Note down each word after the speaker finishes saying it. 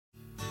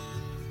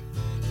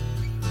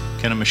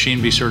Can a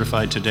machine be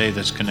certified today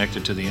that's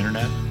connected to the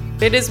internet?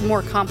 It is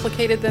more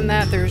complicated than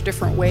that. There's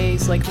different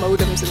ways, like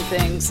modems and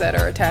things that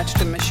are attached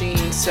to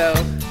machines,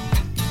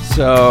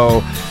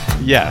 So,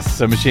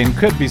 yes, a machine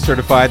could be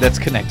certified that's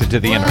connected to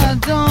the internet. I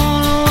don't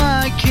know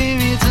why I came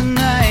here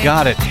tonight.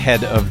 Got it,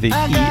 head of the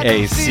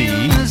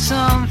EAC.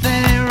 Something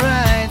ain't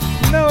right.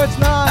 No, it's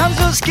not. I'm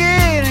so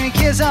scared in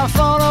case I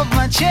fall off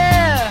my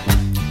chair.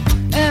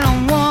 And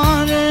I'm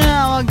wondering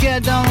how I'll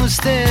get down the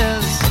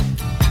stairs.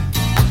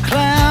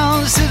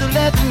 Clowns to the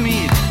left of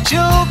me,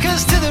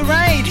 jokers to the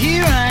right.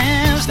 Here I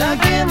am,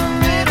 stuck in the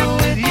middle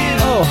with you.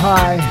 Oh,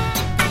 hi.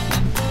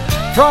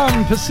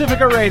 From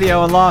Pacifica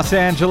Radio in Los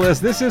Angeles,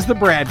 this is the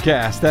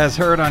BradCast, as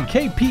heard on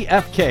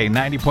KPFK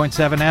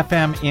 90.7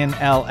 FM in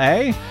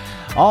LA.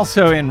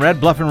 Also in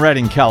Red Bluff and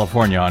Redding,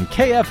 California on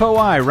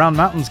KFOI, Round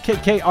Mountains,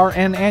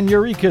 KKRN, and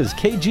Eureka's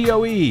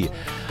KGOE.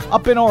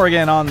 Up in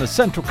Oregon on the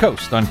Central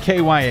Coast on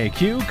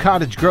KYAQ,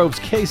 Cottage Grove's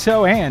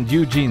KSO, and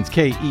Eugene's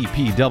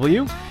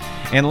KEPW.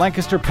 In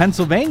Lancaster,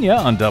 Pennsylvania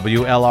on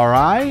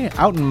WLRI,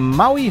 out in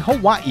Maui,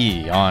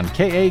 Hawaii on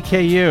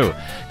KAKU,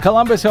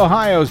 Columbus,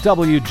 Ohio's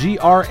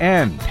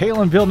WGRN,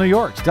 Palinville, New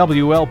York's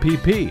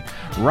WLPP,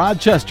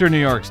 Rochester, New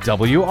York's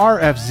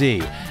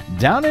WRFZ,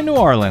 down in New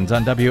Orleans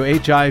on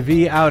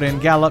WHIV, out in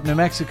Gallup, New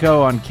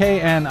Mexico on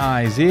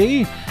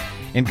KNIZ,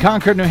 in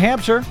Concord, New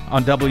Hampshire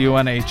on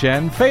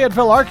WNHN,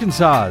 Fayetteville,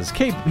 Arkansas's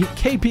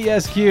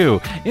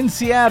KPSQ, in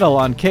Seattle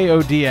on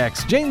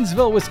KODX,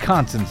 Janesville,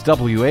 Wisconsin's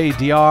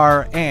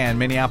WADR, and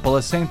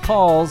Minneapolis, St.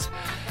 Paul's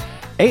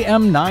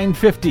AM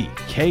 950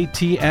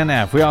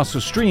 KTNF. We also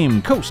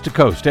stream coast to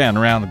coast and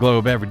around the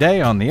globe every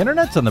day on the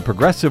internet on the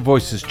Progressive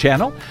Voices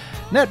channel,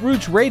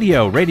 Netroots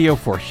Radio, Radio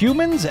for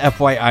Humans,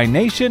 FYI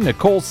Nation,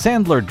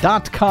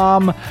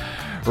 NicoleSandler.com,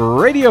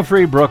 Radio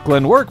Free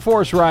Brooklyn,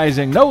 Workforce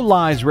Rising, No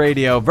Lies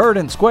Radio,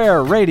 Verdant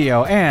Square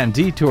Radio, and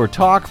Detour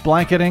Talk,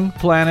 blanketing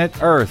planet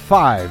Earth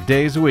 5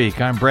 days a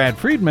week. I'm Brad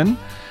Friedman,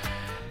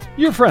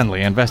 your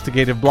friendly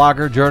investigative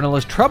blogger,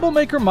 journalist,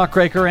 troublemaker,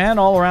 muckraker, and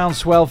all-around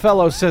swell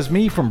fellow, says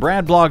me from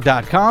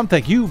BradBlog.com.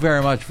 Thank you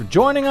very much for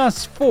joining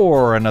us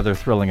for another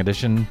thrilling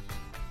edition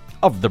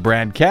of the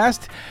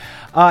BradCast.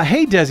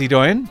 Hey, Desi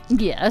Doyen.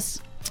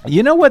 Yes.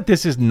 You know what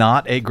this is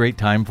not a great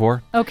time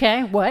for?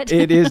 Okay, what?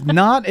 It is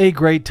not a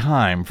great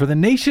time for the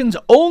nation's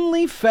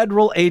only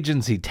federal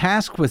agency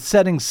tasked with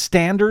setting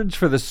standards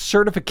for the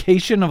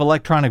certification of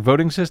electronic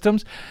voting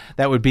systems.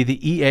 That would be the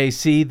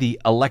EAC, the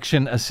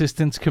Election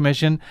Assistance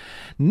Commission.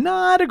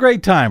 Not a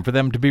great time for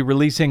them to be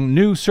releasing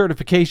new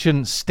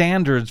certification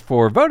standards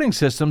for voting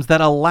systems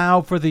that allow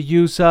for the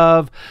use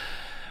of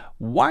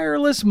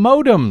wireless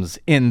modems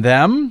in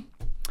them.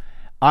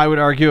 I would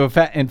argue,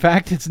 in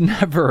fact, it's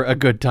never a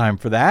good time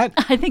for that.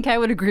 I think I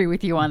would agree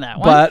with you on that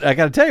one. But I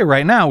got to tell you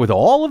right now, with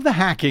all of the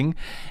hacking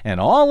and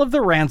all of the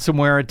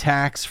ransomware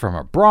attacks from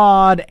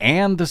abroad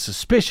and the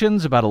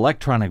suspicions about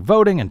electronic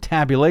voting and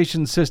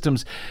tabulation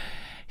systems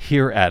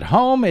here at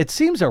home, it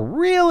seems a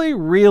really,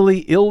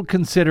 really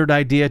ill-considered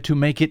idea to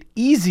make it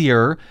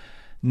easier,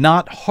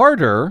 not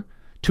harder,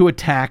 to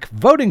attack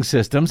voting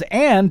systems.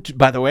 And,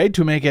 by the way,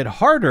 to make it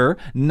harder,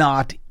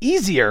 not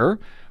easier,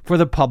 for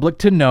the public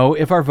to know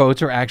if our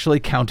votes are actually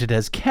counted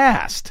as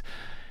cast,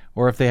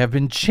 or if they have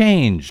been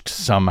changed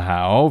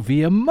somehow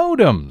via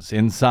modems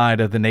inside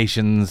of the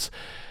nation's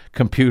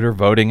computer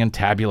voting and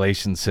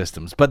tabulation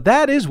systems. But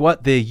that is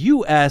what the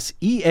U.S.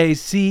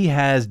 EAC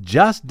has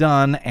just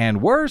done, and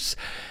worse,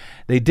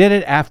 they did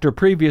it after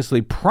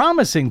previously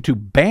promising to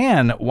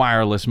ban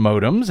wireless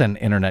modems and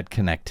internet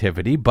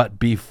connectivity, but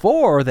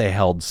before they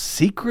held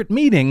secret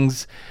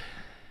meetings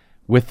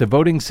with the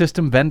voting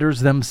system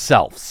vendors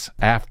themselves,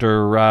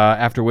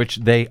 after which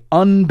they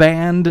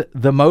unbanned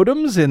the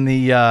modems in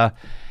the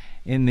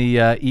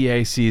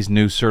EAC's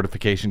new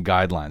certification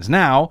guidelines.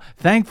 Now,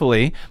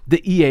 thankfully,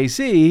 the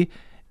EAC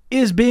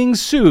is being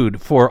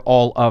sued for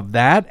all of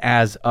that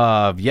as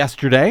of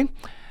yesterday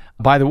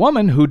by the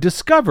woman who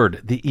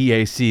discovered the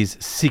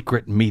EAC's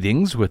secret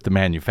meetings with the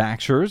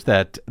manufacturers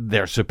that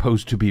they're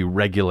supposed to be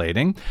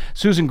regulating.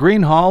 Susan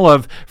Greenhalgh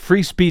of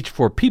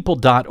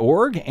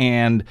freespeechforpeople.org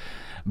and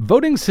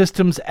voting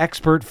systems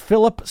expert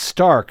Philip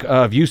Stark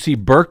of UC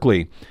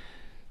Berkeley,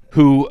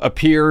 who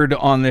appeared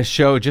on this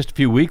show just a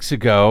few weeks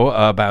ago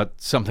about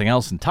something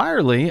else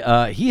entirely.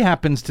 He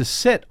happens to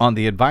sit on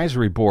the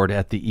advisory board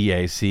at the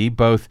EAC.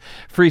 Both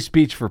Free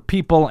Speech for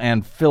People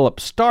and Philip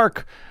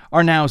Stark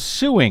are now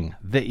suing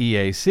the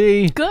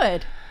EAC.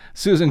 Good.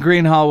 Susan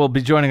Greenhalgh will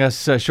be joining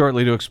us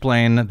shortly to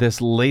explain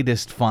this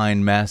latest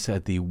fine mess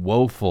at the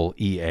woeful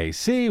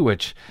EAC,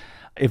 which,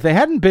 if they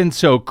hadn't been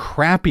so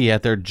crappy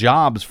at their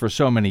jobs for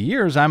so many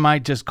years, I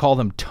might just call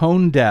them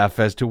tone deaf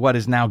as to what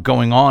is now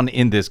going on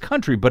in this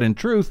country. But in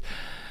truth,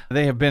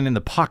 they have been in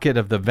the pocket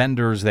of the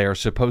vendors they are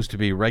supposed to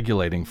be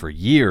regulating for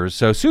years.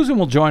 So Susan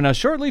will join us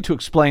shortly to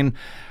explain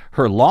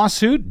her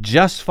lawsuit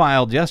just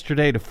filed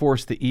yesterday to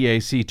force the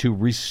EAC to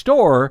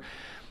restore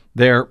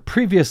their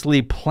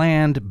previously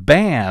planned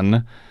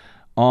ban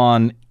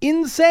on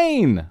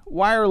insane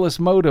wireless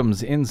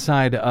modems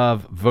inside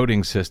of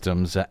voting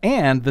systems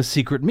and the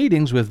secret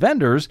meetings with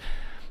vendors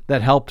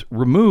that helped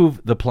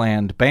remove the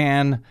planned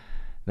ban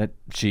that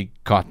she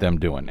caught them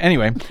doing.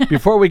 Anyway,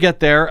 before we get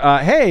there,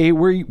 hey,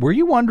 were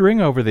you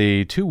wondering over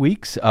the 2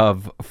 weeks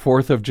of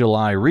 4th of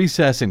July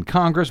recess in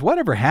Congress,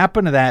 whatever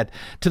happened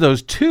to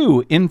those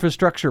two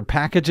infrastructure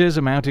packages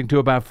amounting to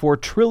about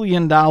 $4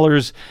 trillion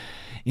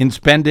in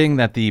spending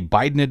that the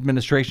Biden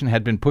administration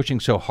had been pushing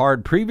so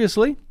hard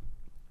previously,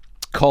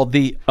 called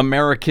the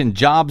American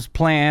Jobs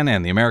Plan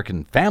and the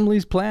American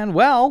Families Plan?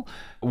 Well,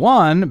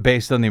 one,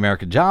 based on the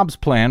American Jobs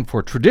Plan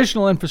for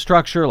traditional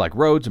infrastructure like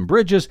roads and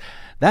bridges,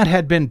 that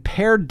had been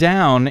pared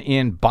down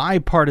in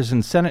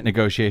bipartisan Senate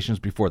negotiations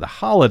before the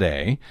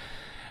holiday,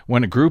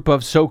 when a group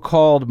of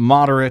so-called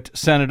moderate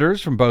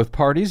senators from both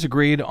parties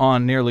agreed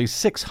on nearly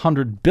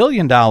 $600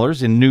 billion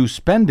in new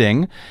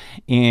spending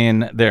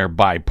in their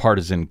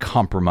bipartisan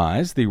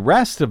compromise. The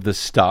rest of the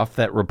stuff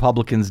that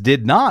Republicans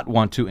did not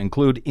want to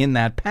include in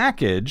that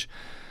package,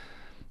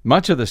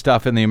 much of the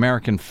stuff in the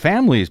American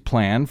Families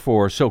Plan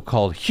for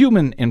so-called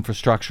human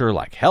infrastructure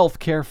like health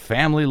care,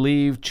 family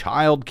leave,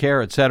 child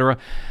care, etc.,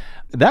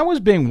 that was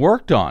being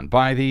worked on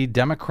by the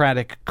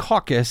Democratic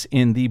caucus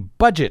in the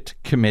Budget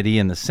Committee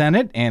in the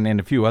Senate and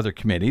in a few other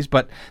committees,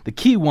 but the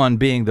key one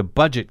being the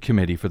Budget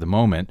Committee for the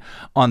moment.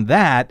 On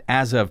that,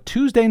 as of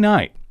Tuesday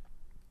night,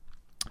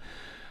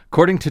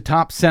 according to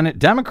top Senate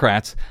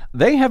Democrats,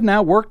 they have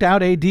now worked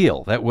out a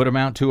deal that would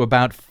amount to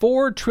about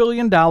 $4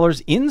 trillion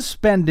in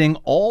spending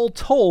all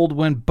told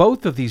when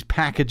both of these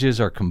packages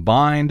are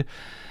combined.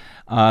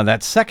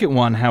 That second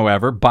one,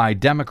 however, by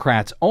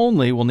Democrats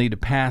only, will need to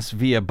pass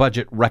via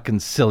budget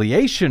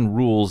reconciliation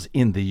rules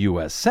in the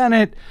U.S.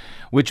 Senate,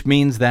 which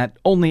means that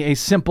only a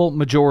simple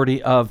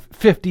majority of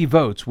 50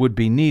 votes would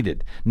be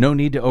needed. No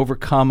need to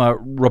overcome a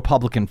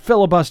Republican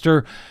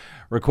filibuster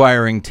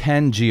requiring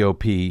 10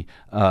 GOP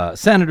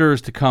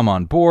senators to come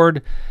on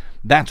board.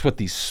 That's what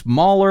the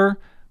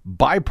smaller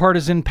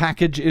bipartisan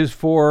package is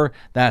for.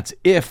 That's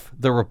if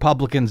the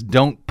Republicans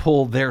don't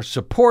pull their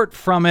support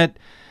from it,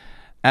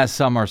 as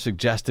some are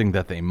suggesting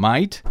that they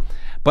might.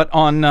 But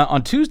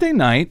on Tuesday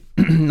night,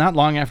 not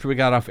long after we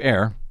got off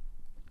air,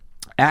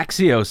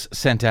 Axios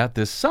sent out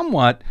this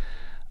somewhat,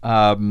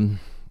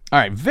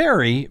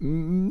 very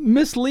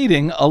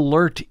misleading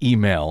alert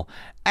email.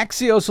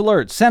 Axios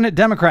alert: Senate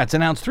Democrats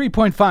announced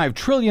 $3.5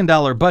 trillion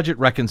budget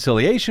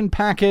reconciliation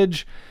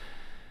package,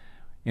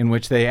 in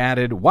which they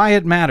added, why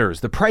it matters.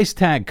 The price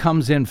tag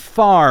comes in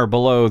far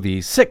below the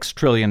 $6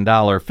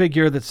 trillion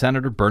figure that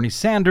Senator Bernie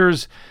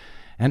Sanders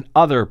and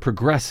other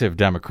progressive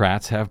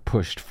Democrats have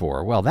pushed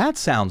for. Well, that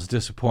sounds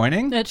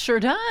disappointing. It sure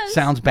does.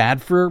 Sounds bad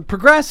for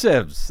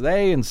progressives.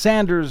 They and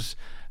Sanders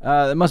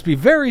must be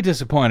very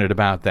disappointed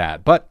about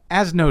that. But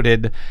as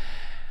noted,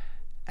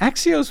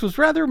 Axios was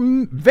rather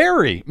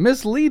very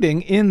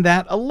misleading in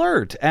that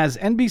alert, as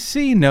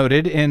NBC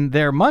noted in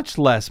their much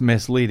less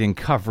misleading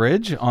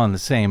coverage on the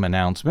same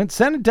announcement.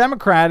 Senate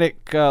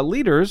Democratic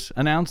leaders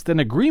announced an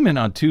agreement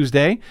on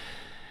Tuesday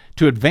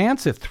to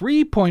advance a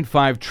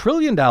 $3.5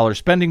 trillion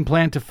spending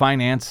plan to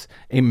finance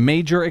a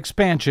major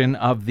expansion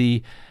of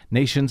the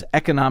nation's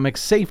economic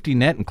safety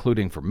net,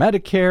 including for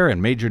Medicare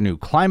and major new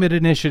climate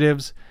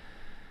initiatives.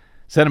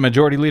 Senate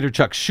Majority Leader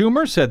Chuck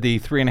Schumer said the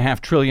 $3.5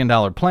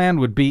 trillion plan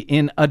would be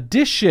in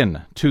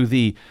addition to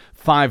the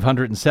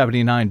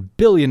 $579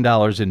 billion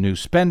in new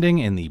spending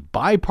in the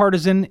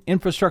bipartisan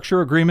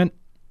infrastructure agreement.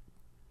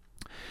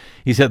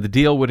 He said the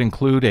deal would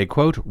include a,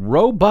 quote,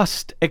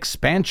 robust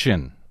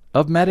expansion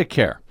of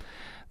Medicare.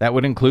 That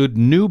would include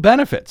new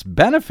benefits.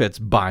 Benefits,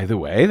 by the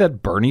way,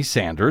 that Bernie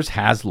Sanders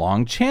has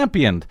long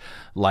championed,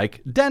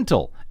 like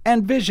dental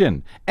and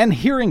vision and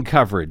hearing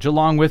coverage,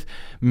 along with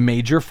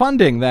major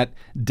funding that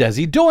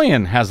Desi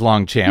Doyen has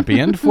long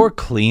championed for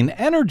clean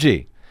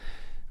energy.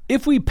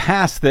 If we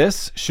pass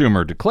this,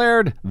 Schumer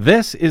declared,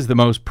 this is the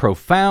most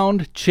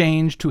profound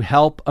change to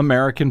help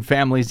American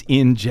families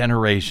in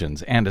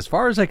generations. And as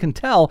far as I can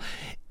tell,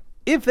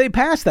 if they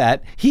pass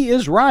that, he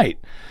is right.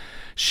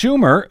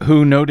 Schumer,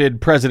 who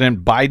noted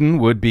President Biden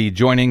would be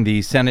joining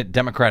the Senate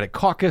Democratic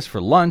caucus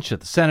for lunch at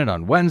the Senate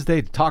on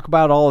Wednesday to talk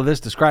about all of this,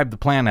 described the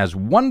plan as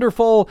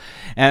wonderful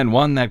and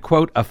one that,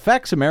 quote,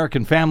 affects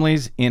American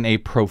families in a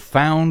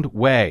profound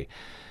way.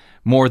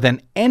 More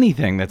than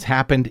anything that's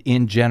happened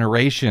in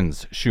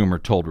generations,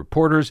 Schumer told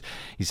reporters.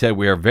 He said,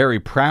 we are very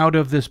proud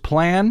of this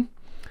plan.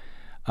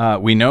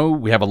 We know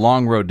we have a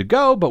long road to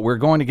go, but we're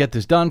going to get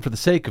this done for the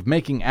sake of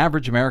making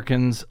average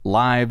Americans'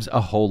 lives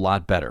a whole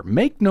lot better.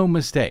 Make no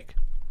mistake.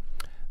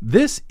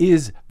 This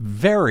is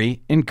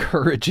very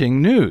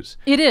encouraging news.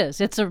 It is.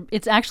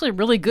 It's actually a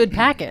really good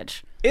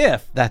package.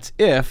 If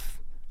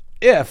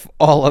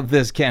all of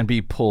this can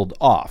be pulled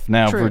off.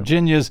 Now, True.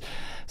 Virginia's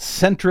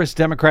centrist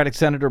Democratic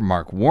Senator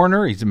Mark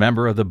Warner, he's a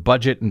member of the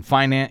Budget and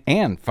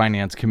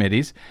Finance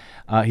Committees.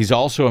 He's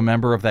also a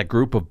member of that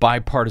group of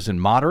bipartisan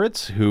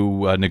moderates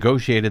who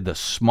negotiated the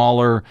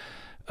smaller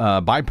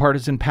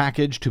bipartisan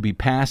package to be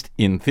passed,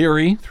 in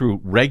theory,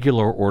 through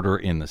regular order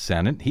in the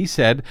Senate. He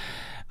said,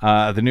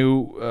 The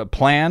new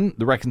plan,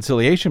 the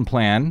reconciliation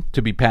plan,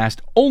 to be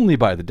passed only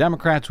by the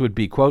Democrats would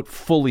be, quote,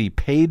 fully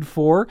paid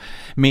for,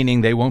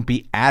 meaning they won't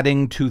be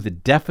adding to the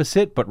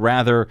deficit, but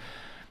rather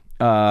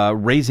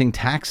raising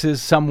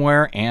taxes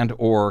somewhere and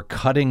or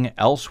cutting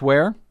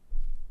elsewhere.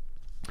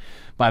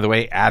 By the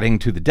way, adding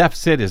to the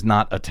deficit is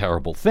not a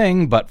terrible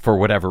thing, but for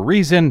whatever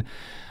reason,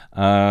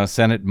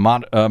 Senate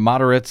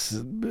moderates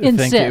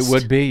think it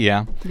would be,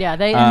 yeah. Yeah,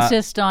 they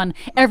insist on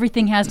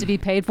everything has to be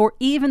paid for,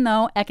 even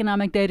though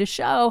economic data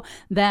show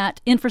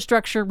that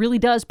infrastructure really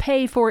does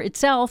pay for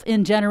itself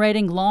in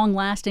generating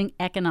long-lasting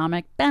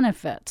economic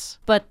benefits.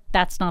 But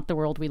that's not the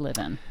world we live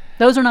in.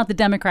 Those are not the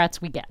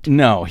Democrats we get.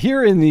 No.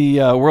 Here in the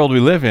world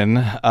we live in,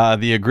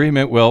 the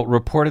agreement will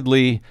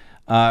reportedly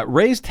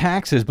raise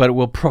taxes, but it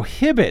will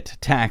prohibit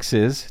tax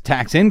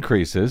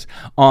increases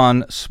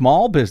on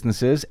small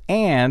businesses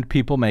and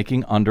people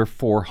making under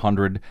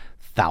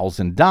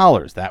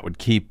 $400,000. That would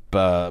keep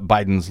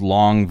Biden's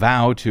long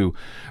vow to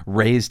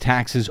raise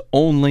taxes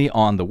only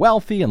on the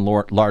wealthy and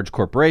large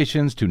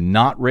corporations, to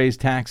not raise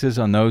taxes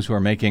on those who are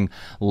making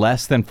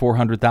less than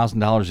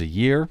 $400,000 a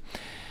year.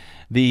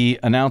 The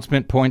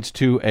announcement points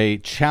to a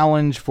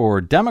challenge for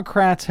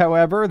Democrats,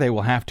 however. They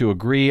will have to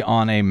agree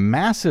on a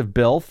massive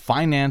bill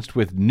financed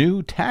with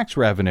new tax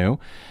revenue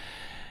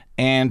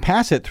and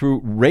pass it through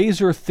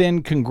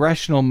razor-thin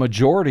congressional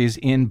majorities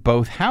in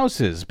both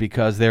houses,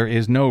 because there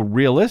is no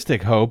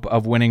realistic hope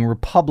of winning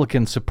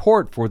Republican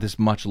support for this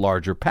much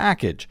larger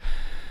package.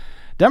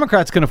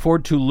 Democrats can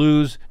afford to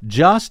lose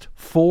just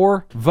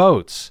 4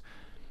 votes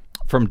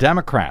from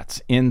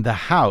Democrats in the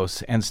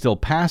House and still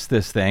pass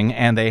this thing,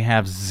 and they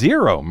have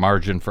zero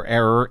margin for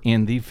error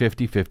in the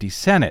 50-50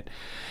 Senate.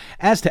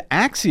 As to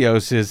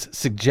Axios'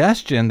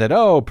 suggestion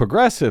that,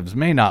 progressives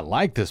may not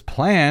like this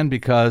plan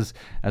because,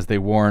 as they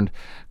warned,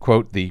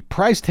 quote, the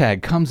price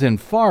tag comes in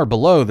far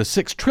below the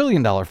 $6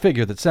 trillion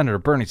figure that Senator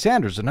Bernie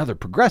Sanders and other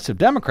progressive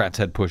Democrats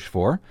had pushed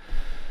for.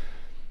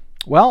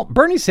 Well,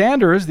 Bernie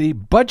Sanders, the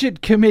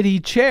Budget Committee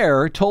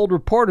chair, told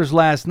reporters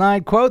last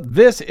night, quote,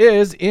 this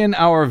is, in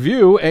our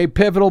view, a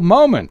pivotal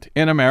moment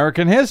in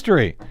American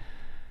history.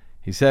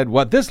 He said,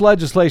 what this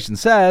legislation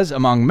says,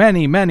 among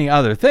many, many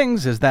other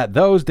things, is that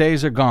those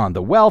days are gone.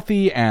 The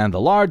wealthy and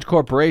the large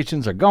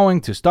corporations are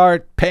going to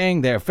start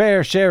paying their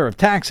fair share of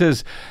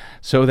taxes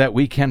so that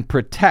we can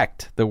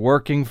protect the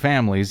working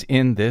families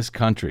in this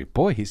country.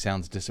 Boy, he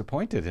sounds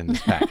disappointed in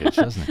this package,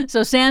 doesn't he?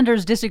 So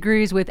Sanders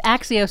disagrees with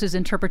Axios'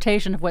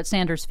 interpretation of what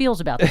Sanders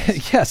feels about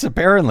this. Yes,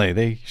 apparently.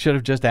 They should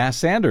have just asked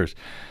Sanders.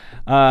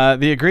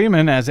 The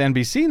agreement, as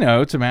NBC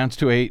notes, amounts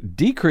to a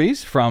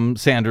decrease from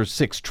Sanders'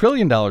 $6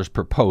 trillion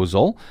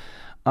proposal,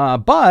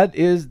 but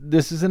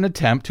this is an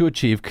attempt to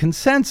achieve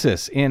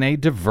consensus in a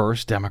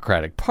diverse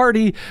Democratic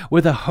Party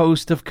with a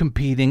host of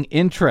competing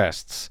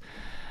interests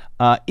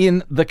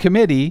in the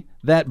committee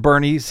that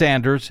Bernie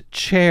Sanders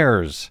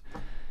chairs.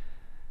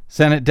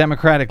 Senate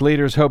Democratic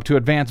leaders hope to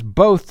advance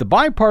both the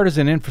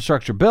bipartisan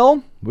infrastructure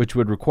bill, which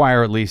would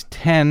require at least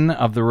 10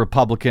 of the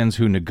Republicans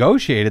who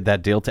negotiated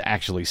that deal to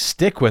actually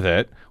stick with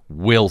it.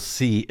 We'll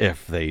see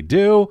if they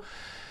do.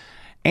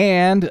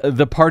 And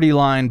the party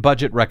line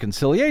budget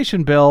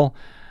reconciliation bill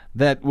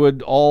that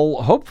would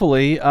all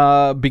hopefully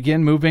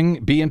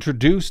be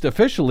introduced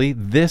officially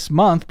this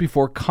month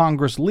before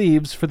Congress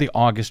leaves for the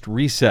August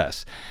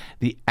recess.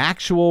 The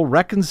actual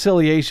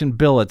reconciliation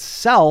bill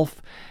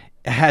itself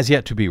has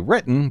yet to be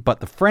written, but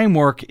the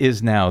framework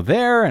is now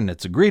there, and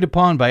it's agreed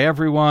upon by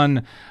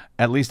everyone,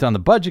 at least on the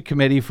Budget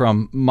Committee,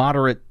 from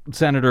moderate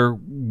Senator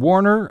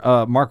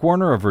Mark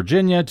Warner of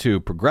Virginia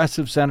to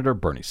progressive Senator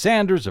Bernie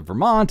Sanders of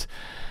Vermont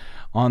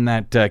on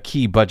that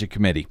key Budget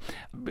Committee.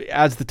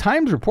 As the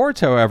Times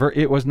reports, however,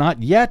 it was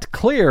not yet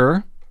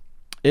clear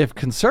if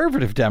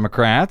conservative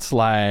Democrats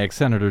like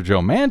Senator Joe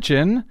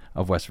Manchin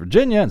of West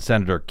Virginia and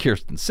Senator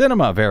Kyrsten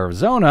Sinema of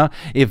Arizona,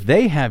 if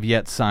they have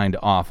yet signed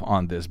off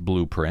on this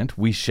blueprint.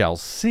 We shall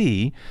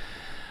see.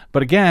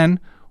 But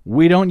again,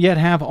 we don't yet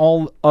have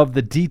all of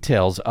the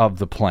details of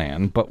the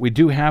plan, but we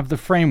do have the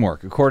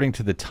framework. According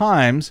to the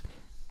Times,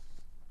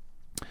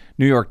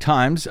 New York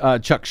Times,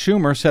 Chuck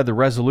Schumer said the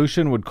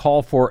resolution would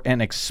call for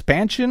an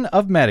expansion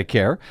of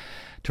Medicare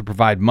to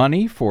provide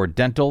money for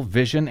dental,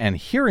 vision, and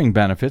hearing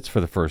benefits for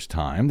the first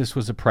time. This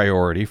was a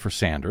priority for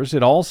Sanders.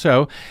 It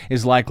also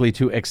is likely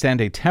to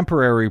extend a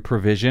temporary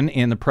provision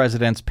in the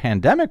president's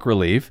pandemic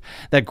relief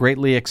that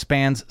greatly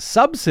expands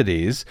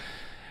subsidies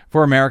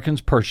for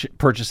Americans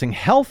purchasing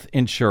health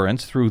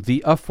insurance through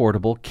the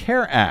Affordable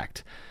Care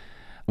Act,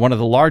 one of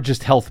the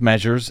largest health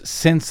measures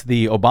since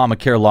the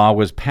Obamacare law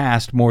was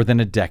passed more than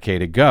a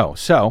decade ago.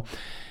 So,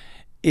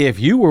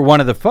 if you were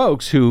one of the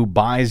folks who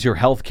buys your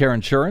health care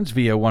insurance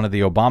via one of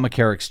the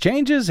Obamacare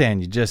exchanges and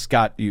you just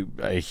got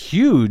a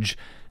huge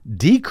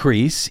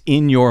decrease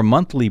in your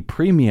monthly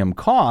premium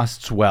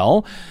costs,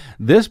 well,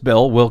 this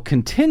bill will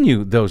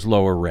continue those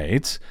lower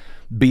rates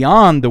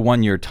beyond the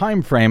 1-year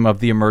time frame of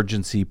the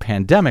emergency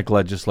pandemic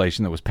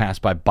legislation that was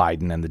passed by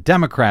Biden and the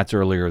Democrats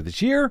earlier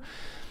this year,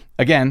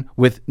 again,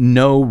 with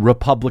no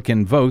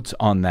Republican votes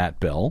on that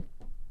bill.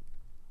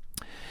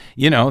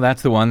 You know,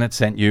 that's the one that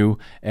sent you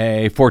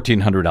a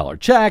 $1,400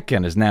 check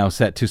and is now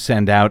set to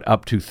send out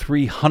up to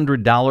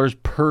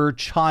 $300 per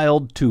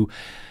child to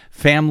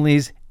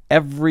families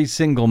every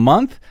single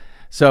month.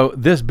 So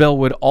this new bill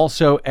would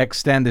also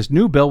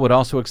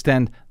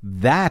extend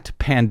that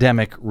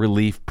pandemic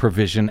relief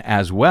provision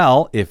as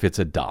well if it's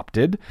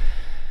adopted.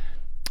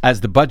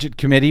 As the Budget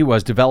Committee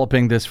was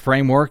developing this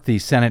framework, the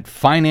Senate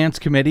Finance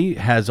Committee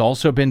has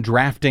also been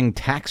drafting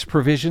tax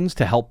provisions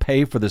to help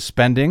pay for the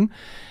spending.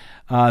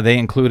 They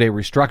include a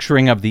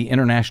restructuring of the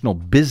International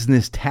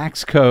Business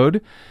Tax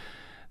Code,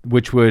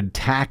 which would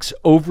tax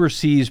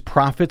overseas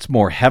profits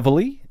more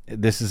heavily.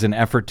 This is an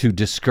effort to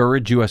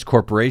discourage U.S.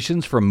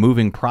 corporations from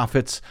moving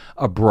profits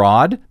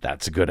abroad.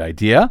 That's a good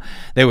idea.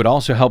 They would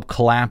also help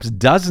collapse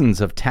dozens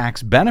of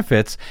tax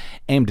benefits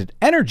aimed at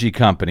energy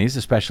companies,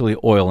 especially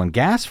oil and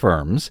gas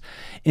firms,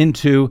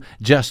 into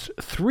just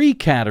 3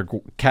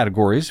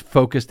 categories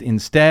focused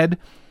instead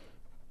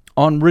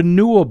on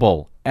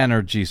renewable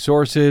energy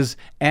sources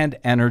and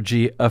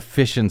energy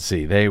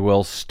efficiency. They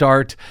will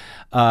start,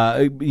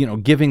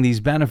 giving these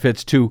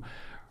benefits to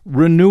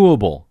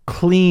renewable,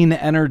 clean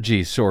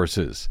energy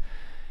sources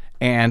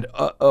and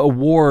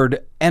award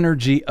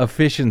energy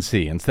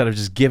efficiency instead of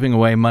just giving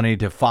away money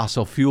to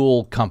fossil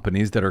fuel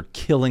companies that are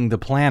killing the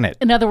planet.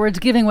 In other words,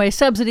 giving away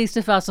subsidies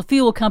to fossil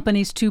fuel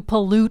companies to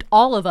pollute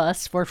all of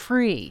us for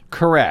free.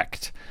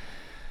 Correct.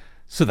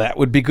 So that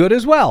would be good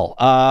as well.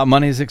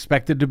 Money is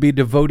expected to be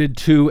devoted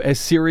to a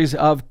series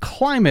of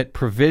climate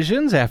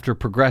provisions after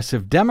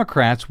progressive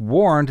Democrats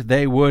warned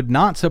they would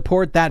not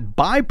support that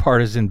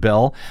bipartisan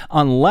bill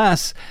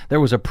unless there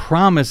was a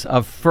promise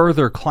of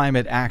further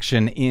climate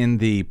action in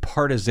the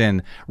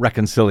partisan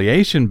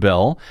reconciliation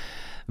bill.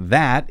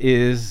 That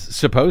is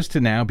supposed to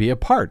now be a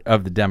part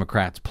of the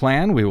Democrats'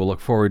 plan. We will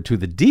look forward to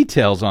the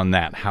details on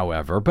that,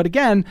 however. But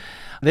again,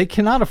 they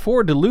cannot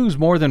afford to lose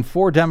more than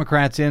 4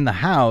 Democrats in the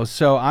House,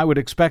 so I would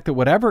expect that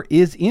whatever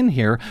is in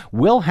here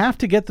will have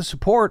to get the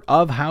support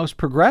of House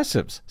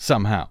progressives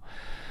somehow.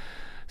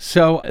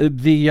 So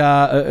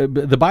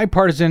the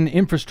bipartisan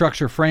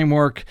infrastructure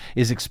framework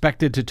is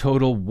expected to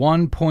total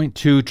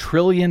 $1.2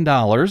 trillion,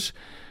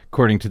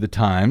 according to the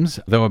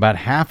Times, though about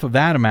half of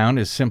that amount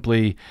is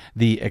simply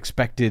the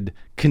expected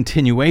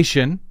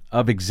continuation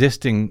of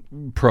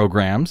existing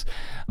programs.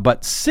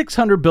 But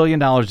 $600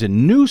 billion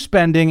in new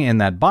spending in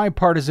that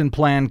bipartisan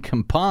plan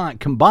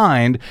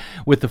combined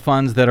with the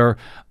funds that are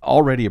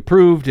already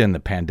approved in the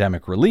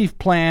pandemic relief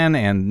plan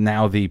and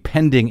now the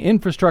pending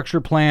infrastructure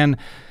plan.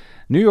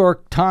 New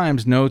York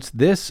Times notes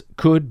this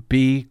could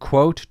be,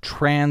 quote,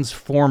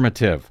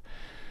 transformative,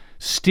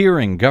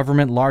 steering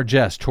government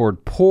largesse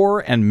toward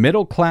poor and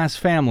middle-class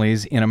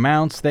families in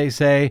amounts, they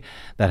say,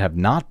 that have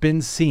not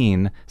been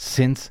seen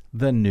since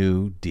the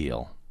New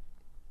Deal.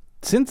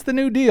 Since the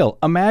New Deal.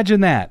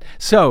 Imagine that.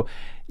 So,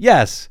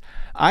 yes,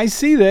 I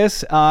see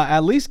this,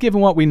 at least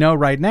given what we know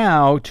right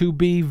now, to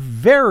be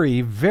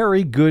very,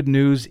 very good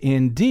news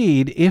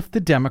indeed if the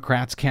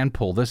Democrats can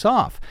pull this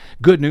off.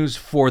 Good news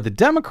for the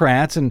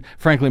Democrats and,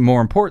 frankly,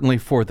 more importantly,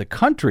 for the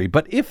country.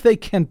 But if they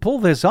can pull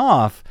this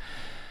off,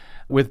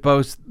 with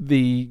both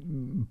the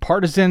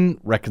partisan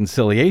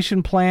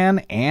reconciliation plan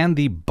and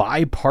the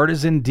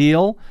bipartisan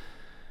deal,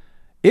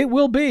 it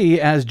will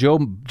be, as Joe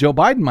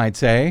Biden might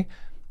say,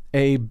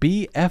 a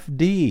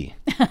BFD.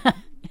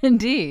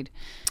 Indeed.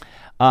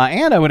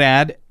 And I would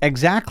add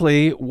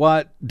exactly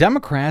what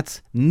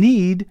Democrats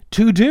need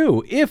to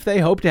do if they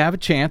hope to have a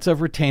chance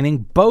of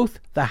retaining both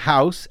the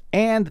House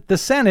and the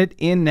Senate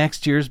in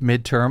next year's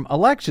midterm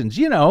elections.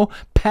 You know,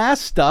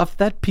 pass stuff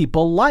that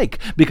people like,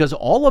 because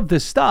all of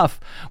this stuff,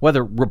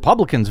 whether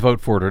Republicans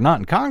vote for it or not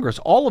in Congress,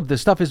 all of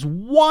this stuff is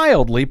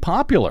wildly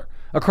popular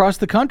across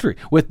the country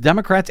with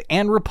Democrats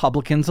and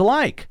Republicans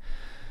alike.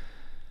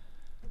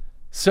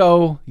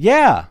 So,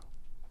 yeah.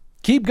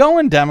 Keep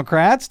going,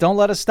 Democrats. Don't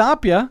let us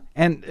stop you.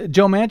 And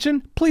Joe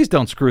Manchin, please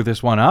don't screw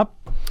this one up.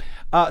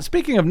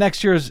 Speaking of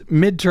next year's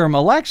midterm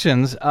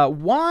elections,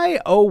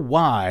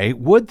 why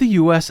would the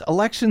U.S.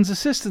 Elections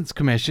Assistance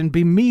Commission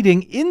be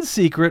meeting in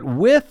secret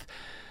with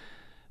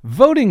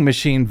voting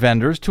machine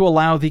vendors to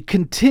allow the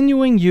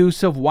continuing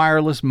use of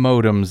wireless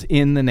modems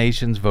in the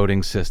nation's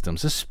voting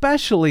systems,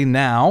 especially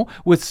now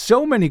with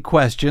so many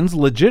questions,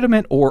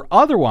 legitimate or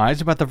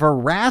otherwise, about the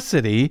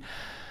veracity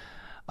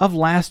of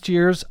last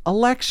year's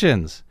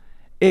elections?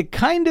 It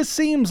kind of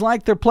seems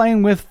like they're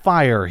playing with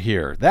fire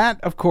here. That,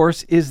 of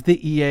course, is the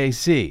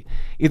EAC.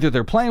 Either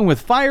they're playing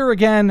with fire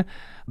again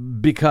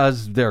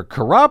because they're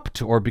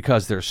corrupt or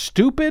because they're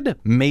stupid,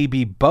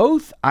 maybe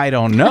both, I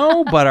don't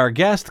know, but our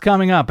guest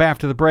coming up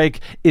after the break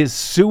is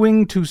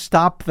suing to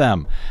stop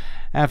them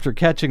after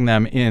catching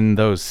them in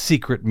those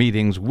secret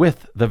meetings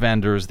with the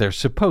vendors they're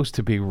supposed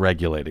to be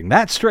regulating.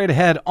 That's straight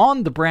ahead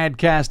on the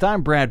BradCast.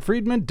 I'm Brad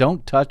Friedman.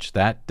 Don't touch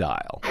that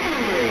dial.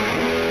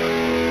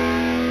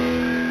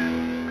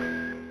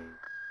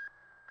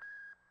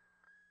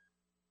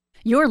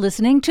 You're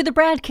listening to the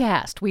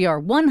BradCast. We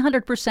are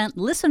 100%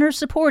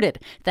 listener-supported,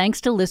 thanks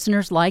to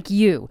listeners like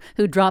you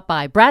who drop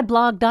by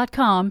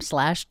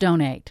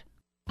bradblog.com/donate.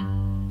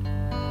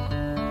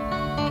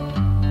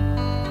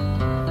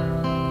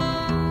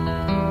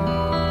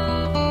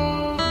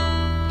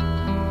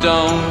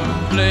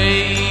 Don't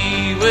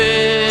play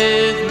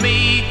with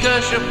me,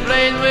 'cause you're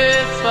playing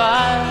with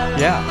fire.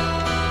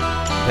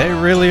 Yeah, they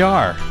really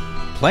are.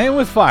 Playing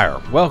with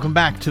fire. Welcome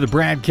back to the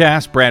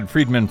BradCast. Brad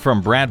Friedman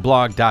from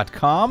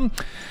bradblog.com.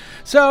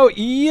 So,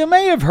 you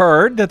may have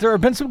heard that there have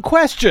been some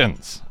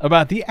questions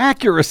about the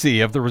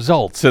accuracy of the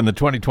results in the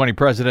 2020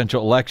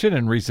 presidential election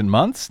in recent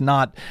months.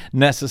 Not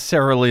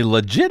necessarily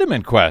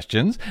legitimate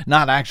questions,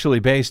 not actually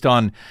based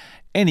on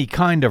any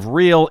kind of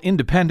real,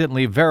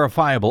 independently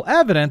verifiable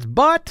evidence,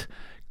 but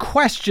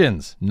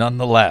questions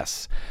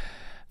nonetheless.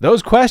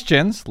 Those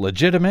questions,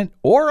 legitimate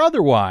or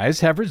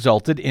otherwise, have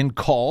resulted in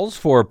calls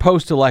for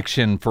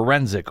post-election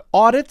forensic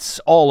audits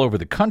all over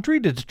the country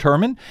to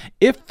determine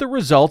if the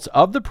results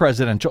of the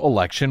presidential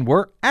election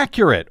were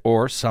accurate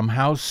or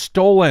somehow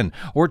stolen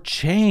or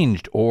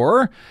changed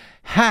or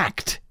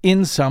hacked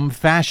in some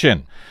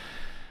fashion.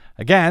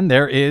 Again,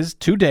 there is,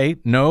 to date,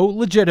 no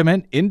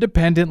legitimate,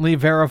 independently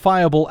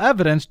verifiable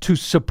evidence to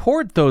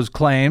support those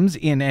claims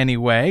in any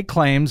way,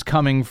 claims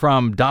coming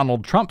from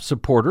Donald Trump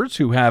supporters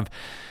who have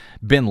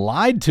been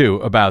lied to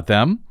about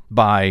them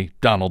by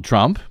Donald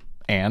Trump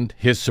and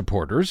his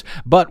supporters,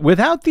 but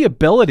without the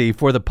ability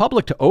for the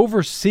public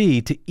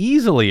to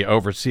easily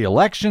oversee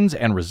elections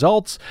and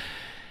results.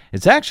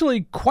 It's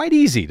actually quite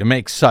easy to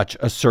make such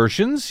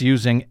assertions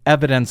using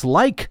evidence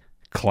like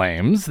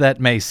claims that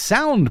may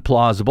sound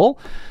plausible,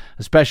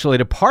 especially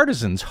to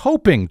partisans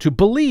hoping to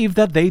believe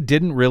that they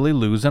didn't really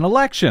lose an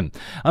election.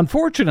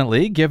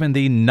 Unfortunately, given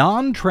the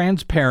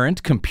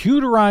non-transparent,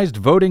 computerized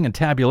voting and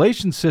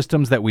tabulation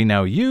systems that we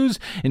now use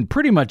in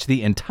pretty much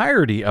the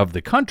entirety of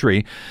the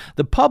country,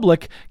 the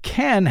public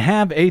can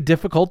have a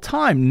difficult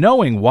time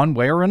knowing one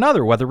way or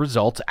another whether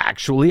results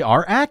actually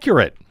are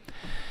accurate.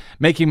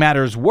 Making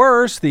matters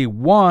worse, the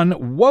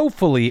one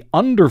woefully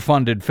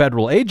underfunded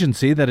federal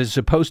agency that is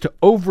supposed to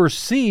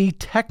oversee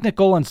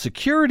technical and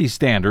security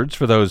standards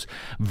for those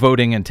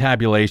voting and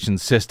tabulation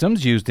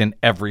systems used in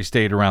every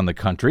state around the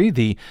country,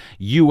 the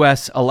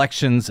U.S.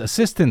 Elections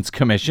Assistance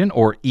Commission,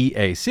 or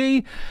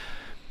EAC,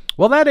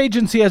 well, that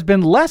agency has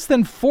been less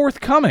than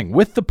forthcoming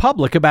with the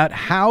public about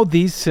how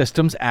these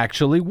systems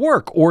actually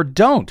work or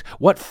don't,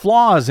 what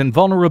flaws and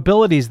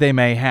vulnerabilities they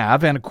may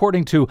have, and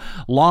according to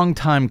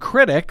longtime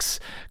critics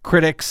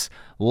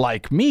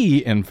like me,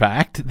 in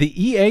fact, the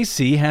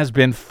EAC has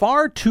been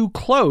far too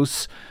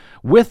close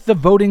with the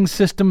voting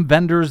system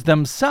vendors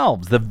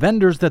themselves, the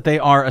vendors that they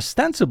are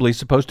ostensibly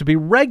supposed to be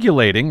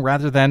regulating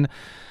rather than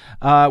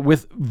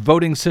with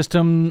voting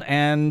system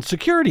and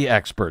security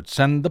experts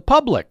and the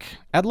public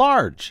at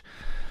large.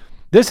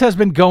 This has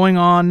been going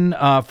on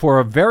for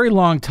a very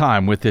long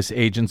time with this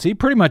agency,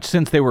 pretty much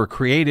since they were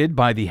created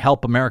by the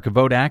Help America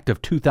Vote Act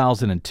of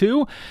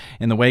 2002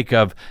 in the wake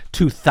of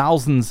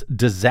 2000's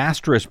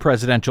disastrous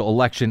presidential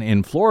election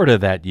in Florida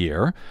that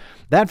year.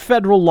 That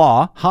federal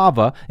law,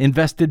 HAVA,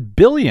 invested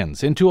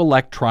billions into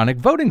electronic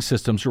voting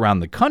systems around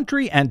the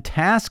country and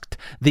tasked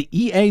the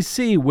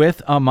EAC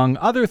with, among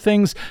other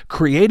things,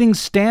 creating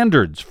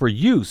standards for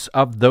use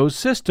of those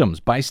systems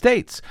by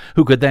states,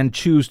 who could then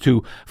choose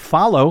to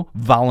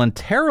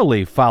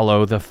voluntarily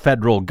follow the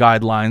federal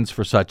guidelines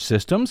for such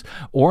systems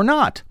or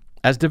not,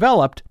 as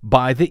developed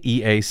by the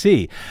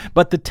EAC.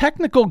 But the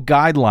technical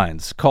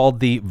guidelines, called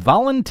the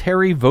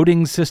Voluntary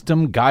Voting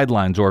System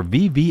Guidelines, or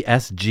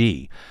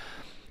VVSG,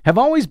 have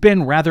always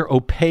been rather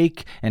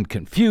opaque and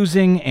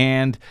confusing,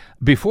 and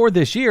before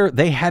this year,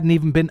 they hadn't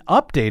even been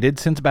updated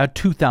since about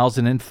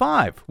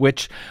 2005,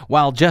 which,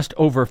 while just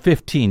over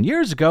 15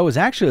 years ago, is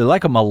actually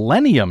like a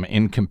millennium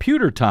in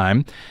computer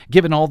time,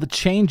 given all the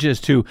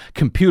changes to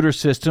computer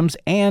systems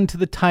and to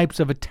the types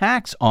of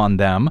attacks on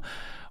them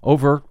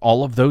over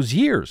all of those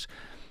years.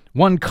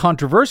 One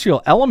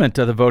controversial element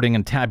of the voting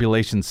and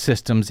tabulation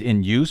systems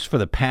in use for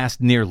the past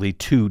nearly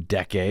 2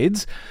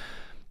 decades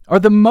are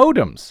the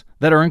modems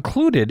that are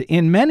included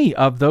in many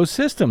of those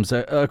systems,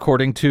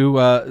 according to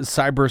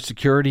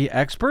cybersecurity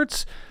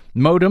experts.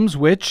 Modems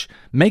which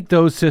make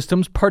those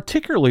systems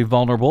particularly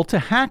vulnerable to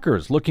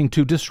hackers looking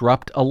to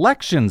disrupt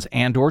elections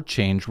and or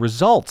change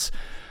results.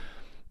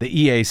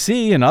 The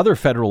EAC and other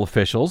federal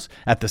officials,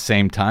 at the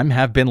same time,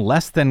 have been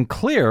less than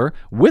clear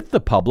with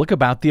the public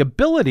about the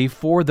ability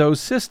for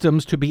those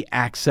systems to be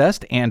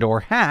accessed and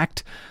or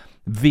hacked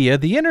via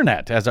the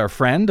internet, as our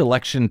friend,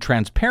 election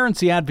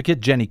transparency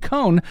advocate Jenny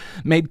Cohn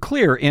made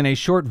clear in a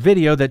short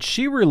video that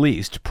she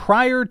released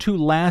prior to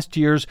last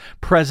year's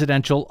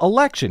presidential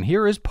election.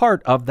 Here is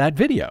part of that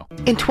video.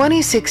 In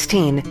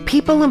 2016,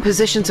 people in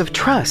positions of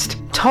trust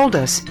told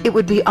us it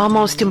would be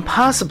almost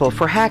impossible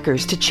for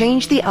hackers to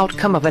change the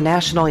outcome of a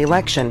national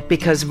election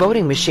because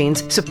voting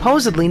machines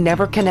supposedly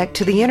never connect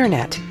to the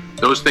internet.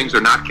 Those things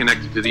are not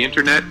connected to the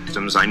internet.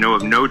 I know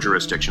of no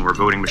jurisdiction where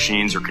voting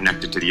machines are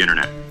connected to the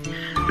internet.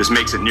 This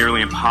makes it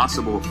nearly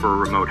impossible for a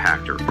remote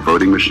hacker.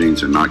 Voting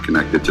machines are not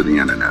connected to the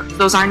internet.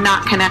 Those are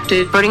not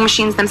connected. Voting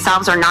machines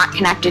themselves are not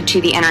connected to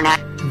the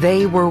internet.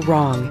 They were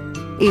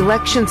wrong.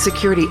 Election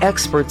security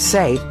experts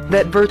say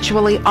that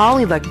virtually all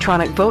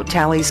electronic vote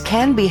tallies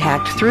can be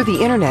hacked through the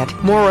internet.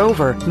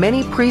 Moreover,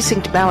 many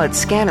precinct ballot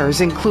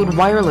scanners include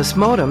wireless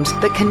modems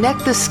that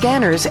connect the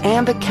scanners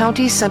and the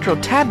county's central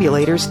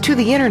tabulators to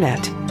the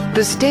internet.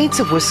 The states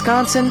of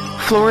Wisconsin,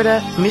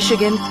 Florida,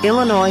 Michigan,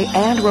 Illinois,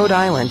 and Rhode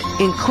Island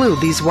include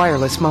these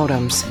wireless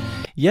modems.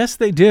 Yes,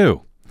 they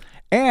do.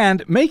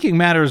 And making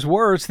matters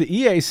worse, the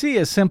EAC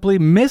has simply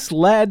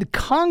misled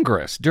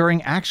Congress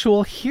during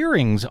actual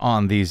hearings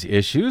on these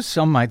issues.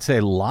 Some might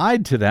say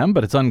lied to them,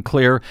 but it's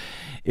unclear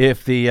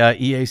if the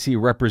EAC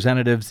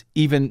representatives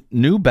even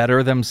knew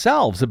better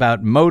themselves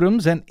about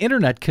modems and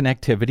internet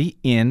connectivity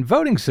in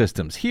voting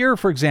systems. Here,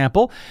 for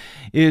example,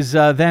 is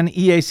then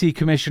EAC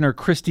Commissioner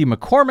Christy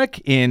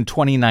McCormick in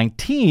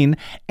 2019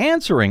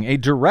 answering a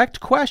direct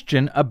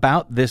question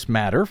about this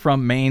matter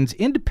from Maine's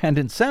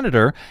independent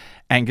Senator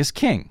Angus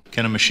King.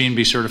 Can a machine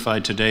be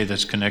certified today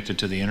that's connected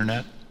to the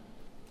internet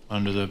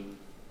under the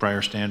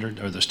prior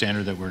standard or the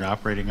standard that we're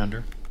operating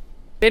under?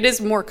 It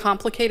is more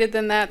complicated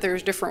than that.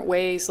 There's different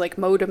ways, like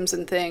modems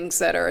and things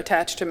that are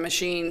attached to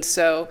machines.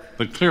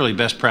 But clearly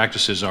best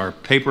practices are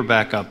paper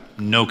backup,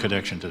 no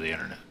connection to the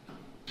internet.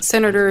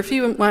 Senator, if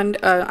you want,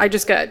 I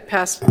just got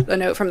passed a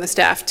note from the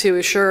staff to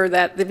assure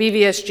that the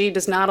VVSG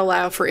does not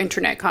allow for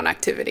internet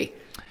connectivity.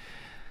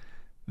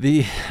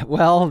 The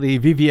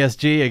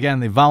VVSG,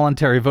 again, the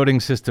Voluntary Voting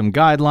System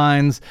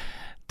Guidelines,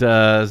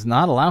 does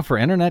not allow for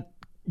internet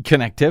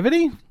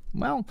connectivity?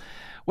 Well,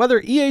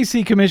 whether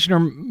EAC Commissioner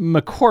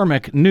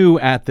McCormick knew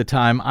at the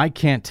time, I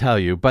can't tell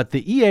you, but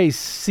the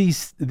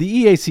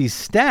EAC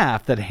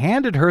staff that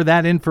handed her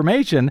that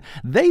information,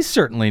 they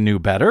certainly knew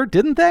better,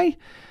 didn't they?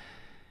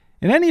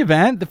 In any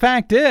event, the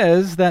fact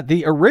is that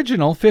the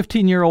original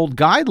 15-year-old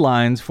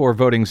guidelines for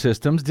voting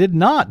systems did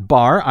not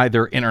bar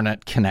either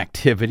internet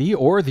connectivity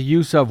or the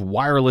use of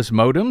wireless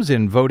modems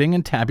in voting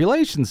and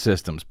tabulation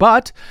systems.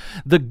 But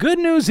the good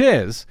news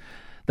is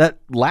that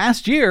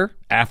last year,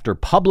 after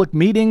public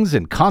meetings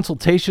and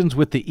consultations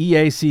with the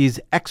EAC's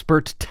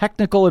expert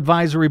technical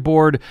advisory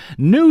board,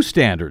 new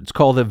standards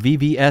called the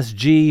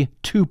VVSG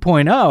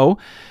 2.0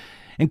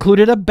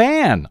 included a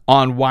ban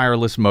on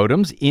wireless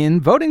modems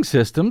in voting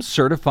systems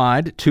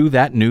certified to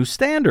that new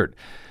standard.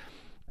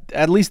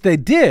 At least they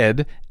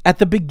did at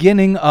the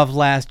beginning of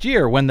last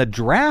year when the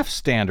draft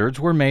standards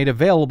were made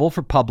available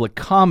for public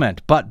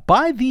comment. But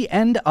by the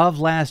end of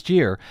last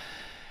year,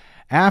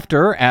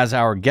 after, as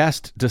our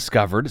guest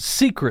discovered,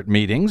 secret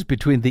meetings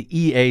between the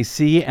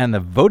EAC and the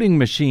voting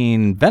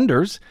machine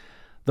vendors,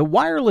 the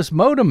wireless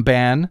modem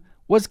ban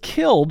was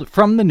killed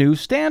from the new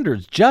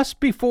standards just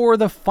before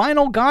the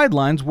final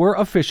guidelines were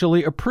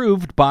officially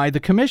approved by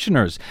the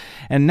commissioners.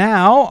 And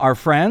now our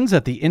friends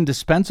at the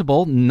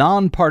indispensable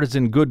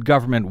nonpartisan good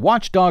government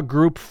watchdog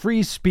group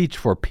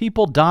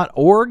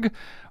freespeechforpeople.org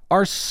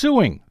are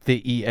suing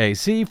the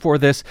EAC for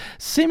this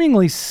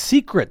seemingly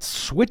secret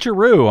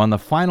switcheroo on the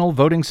final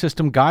voting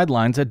system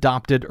guidelines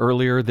adopted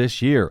earlier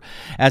this year.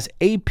 As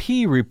AP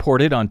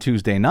reported on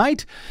Tuesday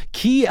night,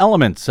 key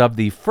elements of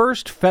the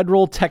first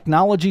federal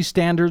technology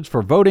standards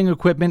for voting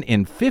equipment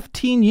in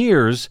 15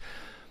 years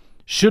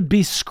should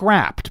be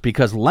scrapped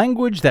because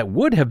language that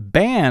would have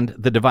banned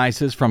the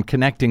devices from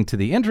connecting to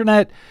the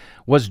internet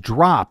was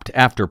dropped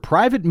after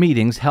private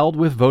meetings held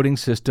with voting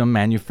system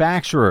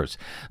manufacturers.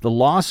 The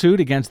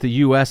lawsuit against the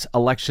U.S.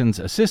 Elections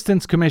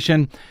Assistance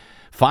Commission,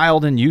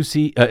 filed in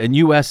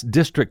U.S.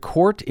 District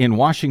Court in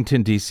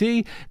Washington,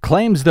 D.C.,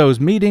 claims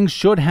those meetings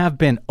should have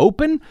been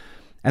open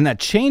and that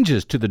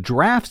changes to the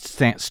draft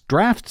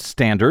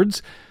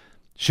standards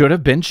should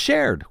have been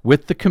shared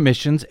with the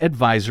Commission's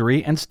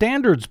advisory and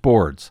standards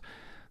boards.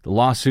 The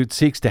lawsuit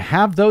seeks to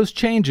have those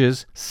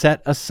changes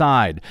set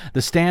aside.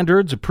 The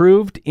standards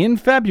approved in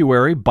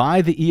February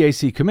by the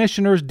EAC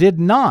commissioners did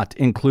not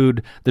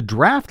include the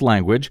draft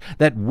language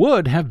that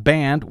would have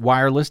banned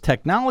wireless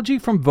technology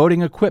from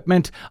voting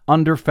equipment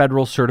under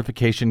federal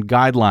certification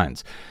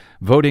guidelines.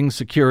 Voting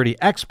security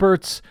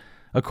experts,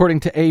 according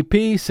to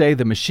AP, say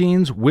the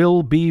machines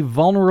will be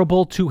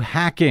vulnerable to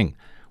hacking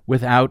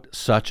without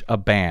such a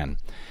ban.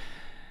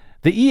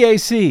 The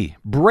EAC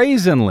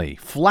brazenly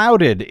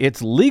flouted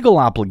its legal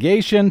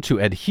obligation to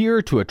adhere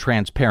to a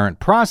transparent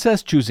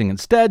process, choosing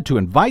instead to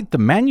invite the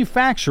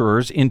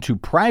manufacturers into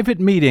private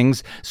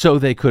meetings so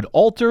they could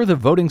alter the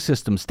voting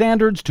system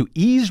standards to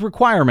ease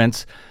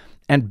requirements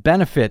and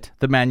benefit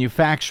the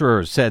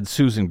manufacturers, said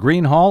Susan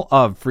Greenhalgh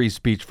of Free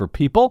Speech for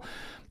People,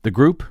 the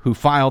group who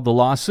filed the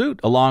lawsuit,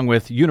 along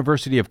with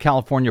University of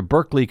California,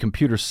 Berkeley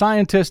computer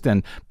scientist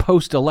and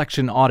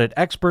post-election audit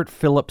expert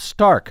Philip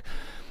Stark.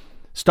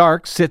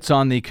 Stark sits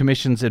on the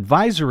Commission's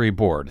advisory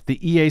board, the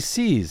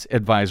EAC's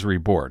advisory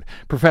board.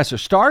 Professor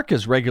Stark,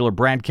 as regular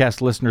BradCast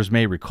listeners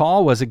may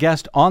recall, was a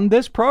guest on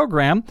this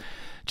program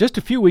just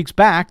a few weeks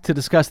back to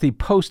discuss the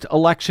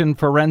post-election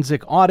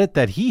forensic audit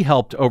that he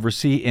helped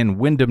oversee in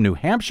Windham, New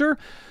Hampshire,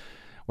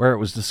 where it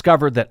was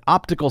discovered that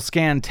optical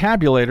scan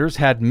tabulators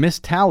had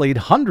mistallied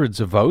hundreds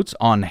of votes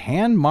on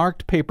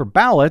hand-marked paper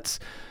ballots,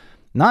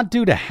 not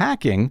due to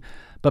hacking,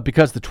 but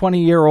because the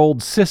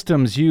 20-year-old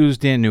systems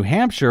used in New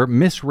Hampshire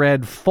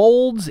misread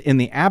folds in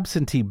the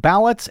absentee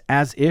ballots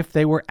as if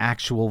they were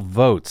actual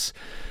votes.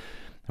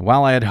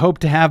 While I had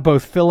hoped to have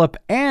both Philip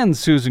and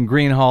Susan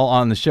Greenhalgh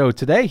on the show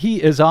today,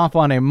 he is off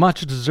on a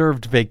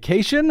much-deserved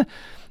vacation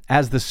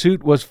as the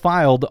suit was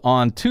filed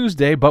on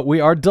Tuesday, but we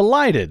are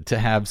delighted to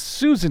have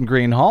Susan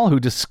Greenhalgh,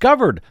 who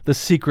discovered the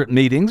secret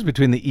meetings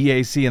between the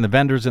EAC and the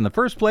vendors in the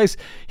first place,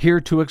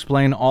 here to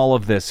explain all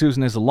of this.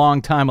 Susan is a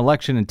longtime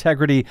election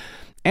integrity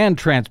and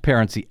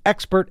transparency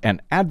expert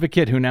and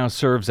advocate who now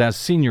serves as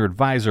senior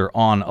advisor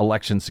on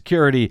election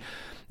security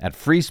at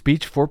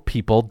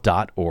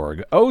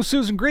freespeechforpeople.org. Oh,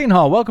 Susan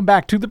Greenhalgh, welcome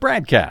back to the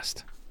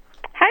BradCast.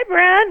 Hi,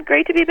 Brad.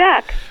 Great to be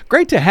back.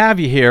 Great to have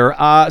you here.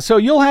 So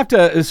you'll have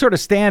to sort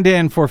of stand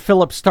in for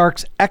Philip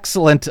Stark's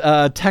excellent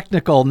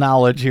technical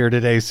knowledge here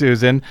today,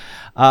 Susan.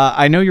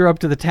 I know you're up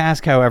to the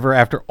task, however,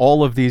 after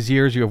all of these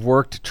years you have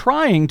worked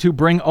trying to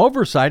bring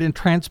oversight and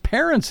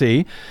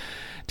transparency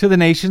to the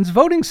nation's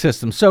voting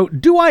system. So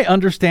do I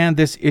understand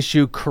this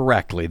issue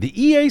correctly? The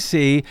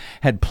EAC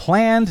had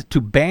planned to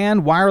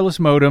ban wireless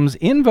modems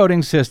in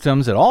voting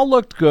systems. It all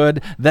looked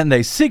good. Then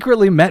they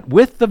secretly met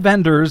with the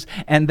vendors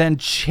and then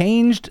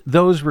changed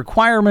those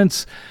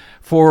requirements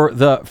for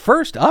the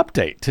first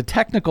update to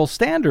technical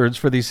standards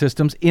for these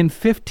systems in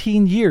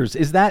 15 years.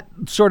 Is that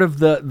sort of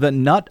the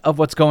nut of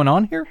what's going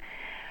on here?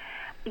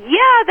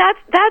 Yeah,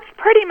 that's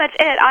pretty much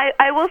it.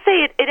 I will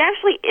say it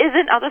actually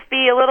isn't. I'll just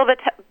be a little bit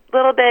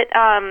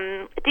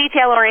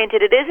detail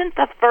oriented. It isn't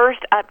the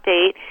first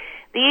update.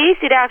 The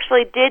EAC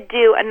actually did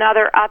do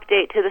another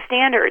update to the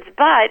standards,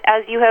 but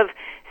as you have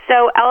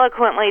so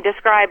eloquently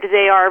described,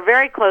 they are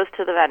very close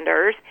to the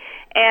vendors.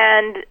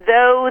 And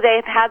though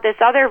they've had this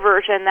other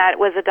version that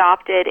was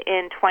adopted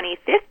in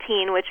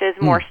 2015, which is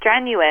more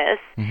strenuous,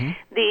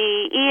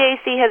 the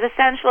EAC has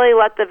essentially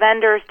let the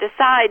vendors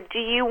decide, do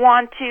you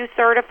want to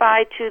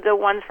certify to the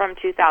ones from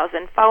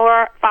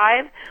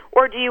 2005,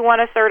 or do you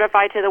want to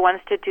certify to the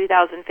ones to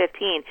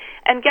 2015?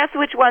 And guess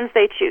which ones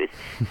they choose.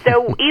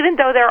 So even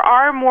though there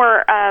are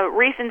more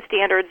recent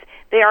standards,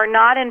 they are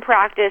not in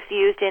practice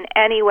used in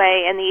any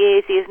way, and the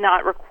EAC is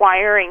not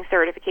requiring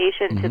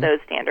certification to those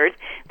standards.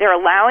 They're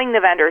allowing the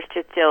vendors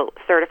to still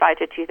certify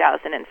to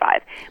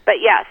 2005.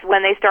 But yes,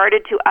 when they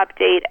started to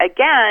update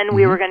again,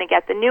 we were going to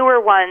get the newer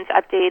ones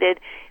updated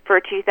for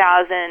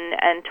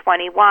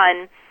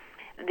 2021.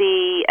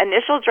 The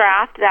initial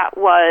draft that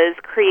was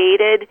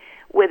created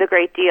with a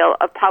great deal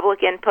of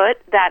public input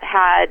that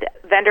had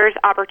vendors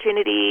had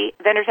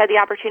the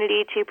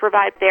opportunity to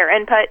provide their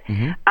input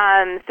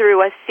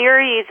through a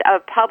series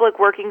of public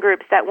working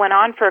groups that went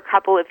on for a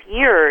couple of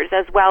years,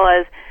 as well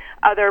as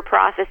other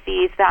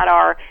processes that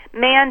are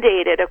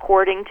mandated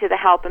according to the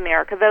Help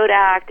America Vote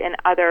Act and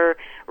other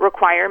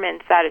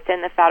requirements that it's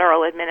in the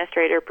Federal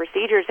Administrative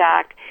Procedures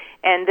Act.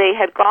 And they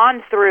had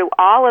gone through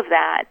all of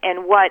that,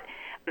 and what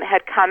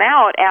had come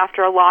out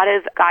after a lot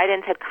of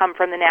guidance had come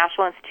from the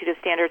National Institute of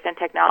Standards and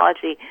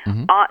Technology,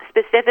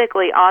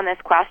 specifically on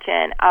this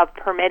question of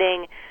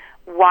permitting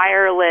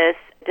wireless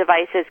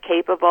devices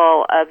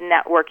capable of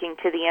networking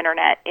to the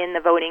Internet in the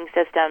voting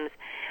systems.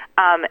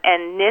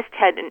 And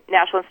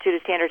National Institute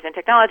of Standards and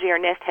Technology, or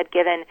NIST, had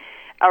given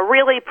a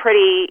really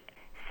pretty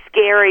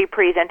scary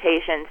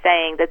presentation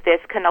saying that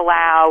this can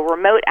allow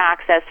remote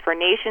access for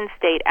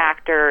nation-state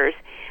actors,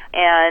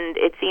 and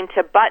it seemed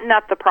to button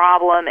up the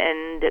problem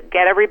and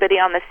get everybody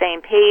on the same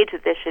page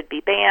that this should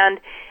be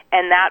banned.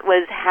 And that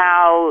was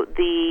how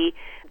the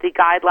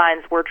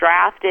guidelines were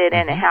drafted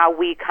and how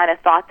we kind of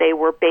thought they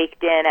were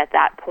baked in at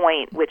that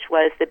point, which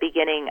was the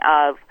beginning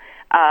of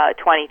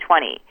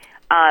 2020.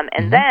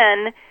 And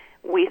then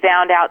we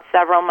found out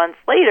several months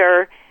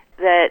later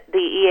that the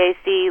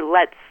EAC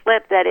let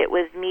slip that it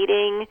was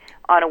meeting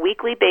on a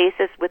weekly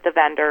basis with the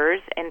vendors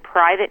in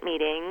private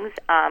meetings,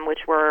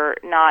 which were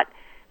not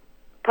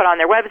put on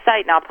their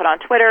website, not put on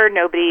Twitter.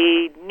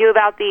 Nobody knew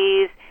about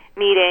these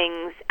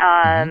meetings,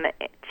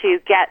 to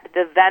get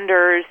the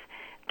vendors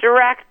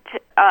direct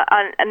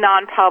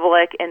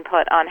non-public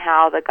input on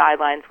how the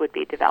guidelines would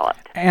be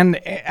developed. And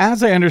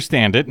as I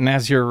understand it, and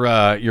as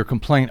your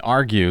complaint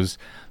argues,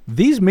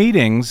 these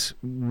meetings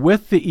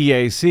with the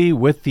EAC,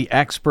 with the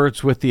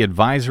experts, with the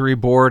advisory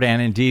board, and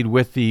indeed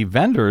with the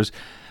vendors,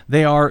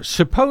 they are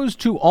supposed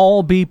to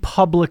all be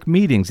public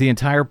meetings. The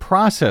entire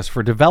process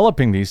for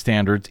developing these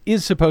standards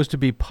is supposed to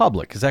be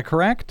public. Is that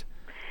correct?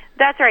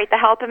 That's right. The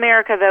Help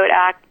America Vote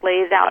Act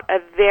lays out a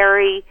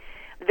very,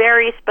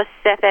 very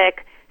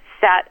specific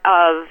set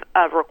of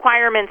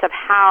requirements of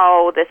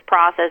how this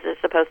process is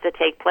supposed to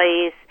take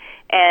place,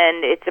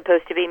 and it's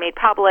supposed to be made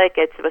public.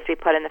 It's supposed to be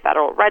put in the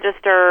Federal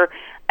Register,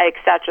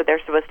 etc.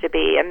 There's supposed to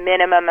be a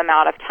minimum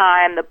amount of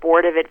time. The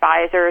Board of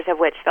Advisors, of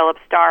which Philip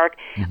Stark,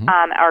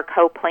 our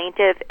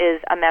co-plaintiff, is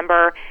a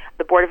member.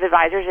 The Board of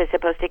Advisors is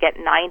supposed to get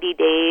 90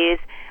 days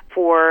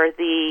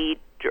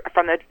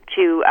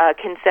to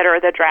consider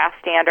the draft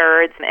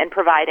standards and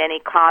provide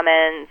any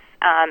comments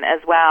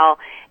as well.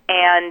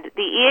 And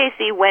the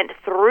EAC went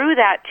through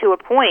that to a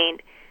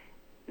point,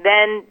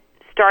 then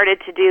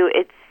started to do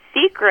its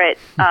secret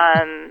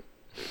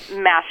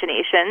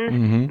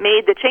machinations,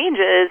 made the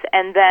changes,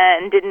 and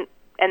then didn't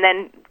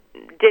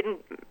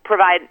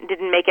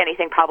make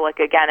anything public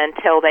again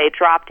until they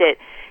dropped it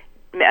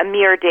a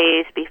mere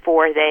days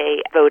before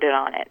they voted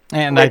on it,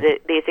 and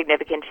the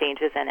significant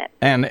changes in it.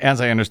 And as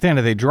I understand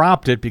it, they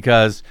dropped it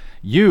because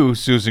you,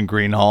 Susan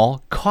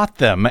Greenhalgh, caught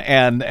them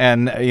and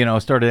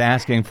started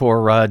asking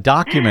for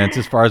documents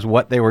as far as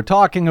what they were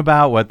talking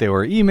about, what they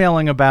were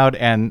emailing about,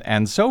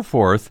 and so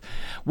forth.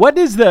 What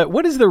is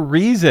the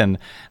reason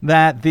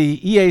that the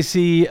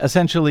EAC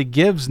essentially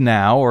gives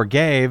now, or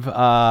gave,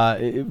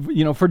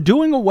 for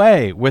doing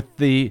away with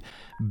the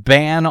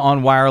ban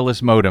on wireless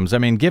modems? I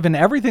mean, given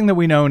everything that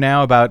we know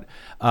now about,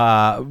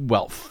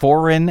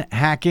 foreign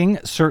hacking,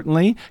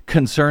 certainly,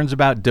 concerns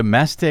about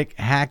domestic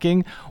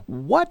hacking,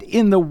 what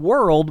in the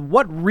world,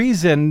 what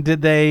reason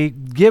did they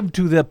give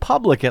to the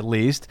public, at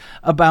least,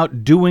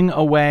 about doing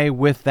away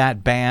with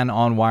that ban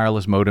on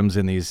wireless modems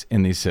in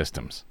these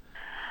systems?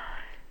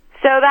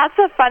 So that's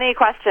a funny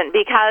question,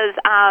 because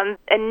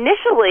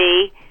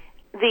initially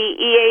the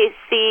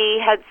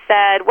EAC had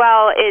said,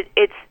 well,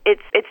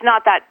 it's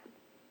not that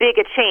big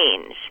a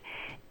change,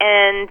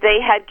 and they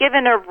had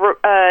given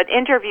an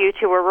interview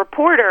to a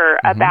reporter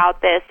about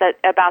this,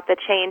 about the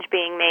change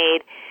being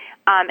made,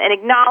 and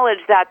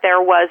acknowledged that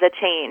there was a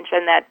change,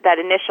 and that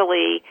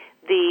initially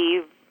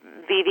the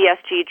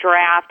VVSG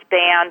draft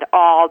banned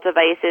all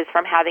devices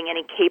from having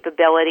any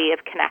capability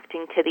of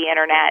connecting to the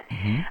internet.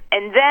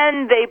 And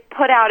then they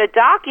put out a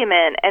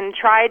document and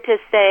tried to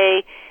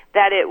say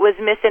that it was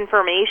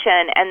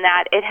misinformation and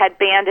that it had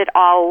banned it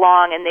all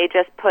along, and they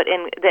just put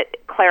in that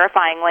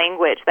clarifying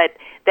language that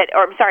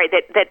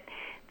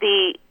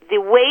the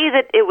way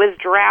that it was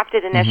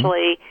drafted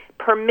initially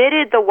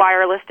permitted the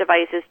wireless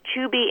devices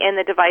to be in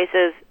the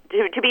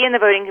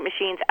voting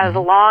machines as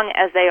long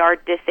as they are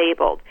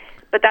disabled.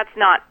 But that's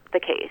not the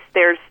case.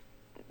 There's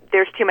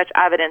too much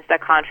evidence that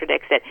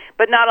contradicts it.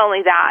 But not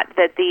only that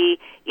the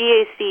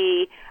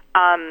EAC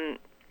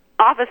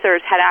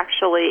officers had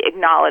actually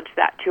acknowledged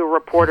that to a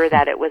reporter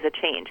that it was a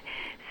change.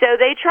 So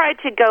they tried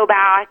to go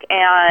back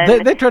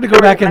and... They tried to go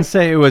back and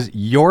say it was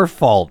your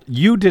fault.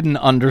 You didn't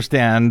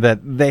understand that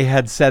they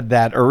had said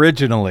that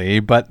originally,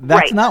 but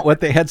that's not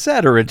what they had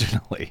said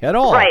originally at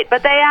all. Right,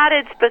 but they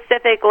added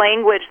specific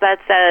language that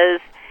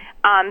says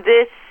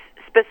this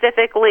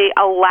specifically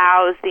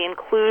allows the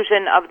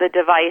inclusion of the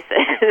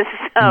devices.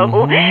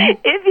 So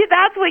if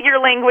that's what your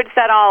language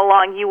said all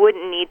along, you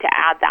wouldn't need to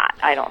add that,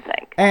 I don't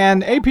think.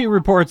 And AP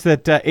reports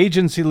that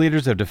agency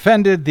leaders have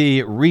defended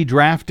the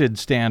redrafted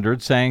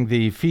standard, saying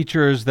the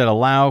features that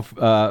allow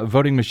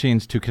voting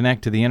machines to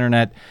connect to the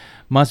internet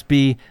must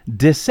be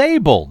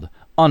disabled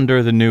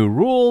under the new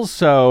rules.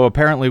 So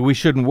apparently we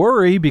shouldn't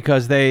worry,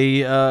 because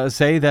they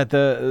say that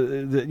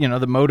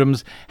the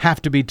modems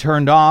have to be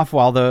turned off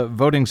while the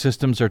voting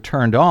systems are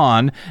turned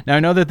on. Now,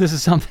 I know that this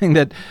is something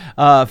that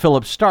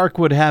Philip Stark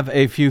would have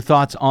a few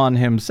thoughts on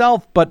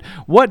himself, but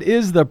what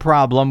is the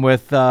problem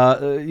with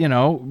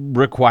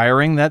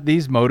requiring that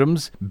these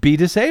modems be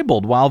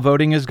disabled while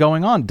voting is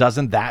going on?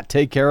 Doesn't that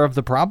take care of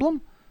the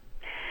problem?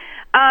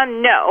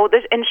 No.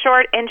 In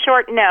short,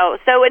 no.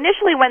 So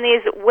initially, when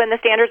the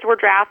standards were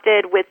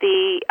drafted with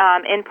the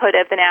input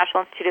of the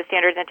National Institute of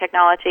Standards and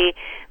Technology,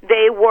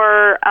 they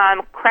were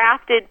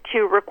crafted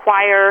to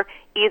require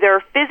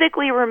either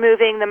physically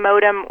removing the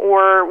modem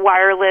or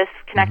wireless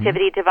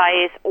connectivity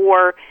device,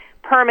 or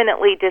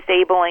permanently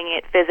disabling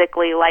it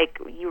physically, like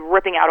you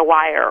ripping out a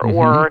wire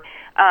or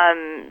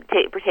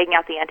taking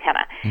out the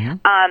antenna.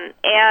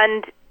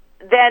 And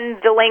then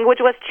the language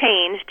was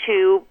changed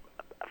to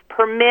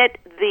permit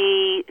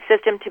the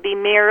system to be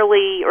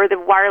merely, or the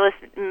wireless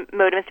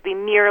modems to be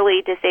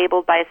merely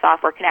disabled by a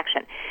software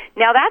connection.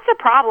 Now that's a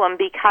problem,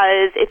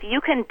 because if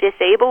you can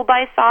disable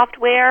by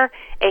software,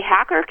 a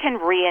hacker can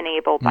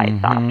re-enable by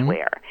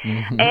software.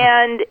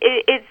 And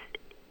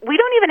we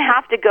don't even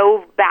have to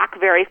go back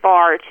very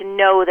far to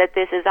know that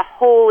this is a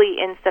wholly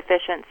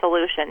insufficient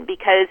solution,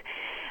 because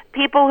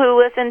people who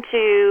listen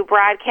to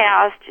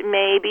BradCast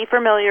may be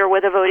familiar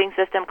with a voting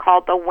system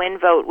called the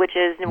WinVote, which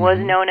was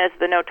known as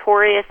the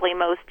notoriously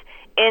most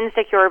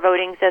insecure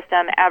voting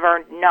system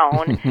ever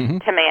known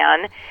to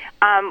man,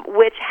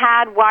 which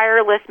had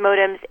wireless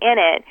modems in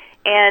it.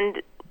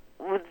 And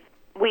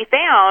we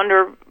found,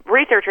 or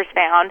researchers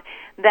found,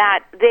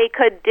 that they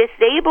could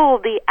disable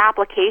the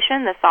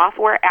application, the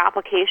software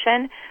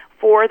application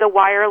for the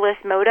wireless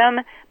modem,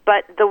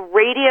 but the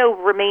radio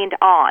remained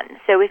on.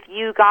 So if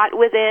you got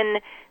within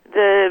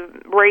the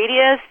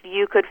radius,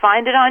 you could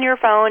find it on your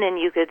phone and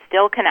you could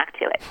still connect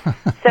to it.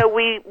 So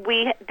we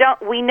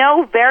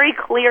know very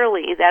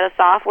clearly that a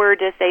software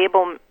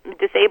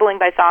disabling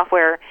by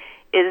software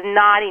is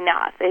not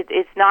enough.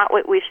 It's not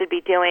what we should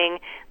be doing.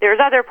 There's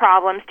other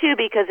problems too,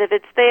 because if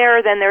it's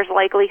there, then there's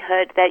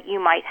likelihood that you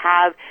might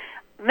have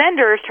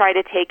vendors try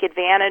to take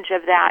advantage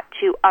of that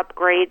to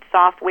upgrade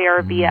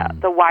software via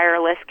the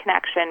wireless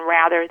connection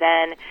rather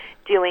than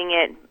doing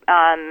it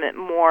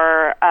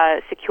more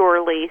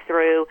securely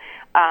through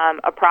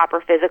a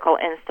proper physical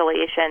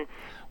installation.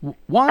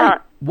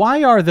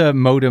 Why are the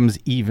modems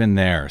even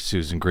there,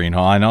 Susan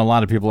Greenhalgh? I know a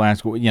lot of people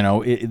ask,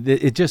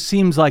 it just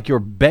seems like you're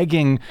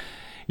begging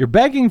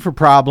for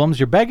problems,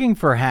 you're begging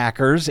for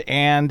hackers,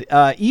 and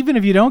even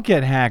if you don't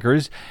get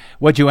hackers,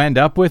 what you end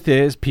up with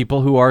is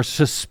people who are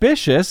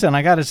suspicious, and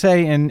I got to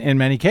say, in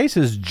many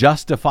cases,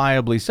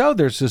 justifiably so.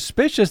 They're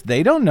suspicious.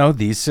 They don't know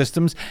these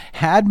systems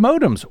had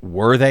modems.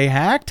 Were they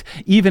hacked?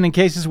 Even in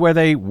cases where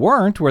they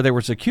weren't, where they were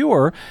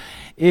secure,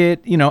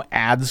 it,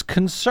 adds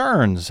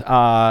concerns,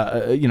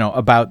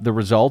 about the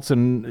results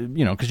and,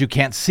 because you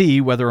can't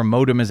see whether a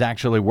modem is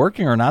actually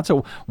working or not.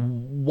 So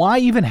why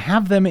even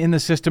have them in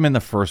the system in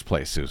the first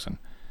place, Susan?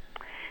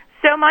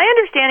 So my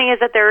understanding is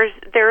that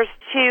there's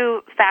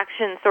two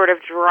factions sort of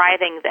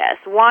driving this.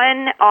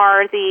 One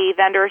are the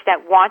vendors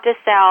that want to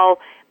sell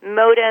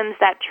modems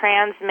that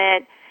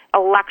transmit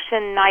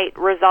election night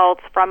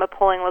results from a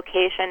polling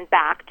location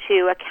back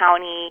to a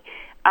county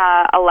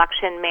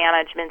election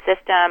management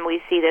system. We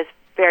see this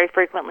very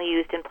frequently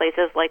used in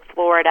places like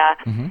Florida,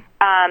 and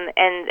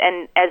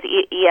as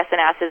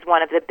ES&S is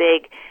one of the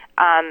big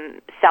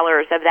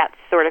sellers of that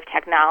sort of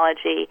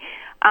technology.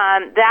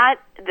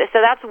 So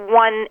that's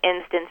one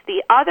instance.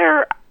 The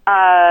other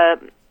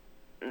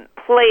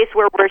place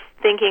where we're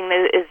thinking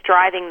that is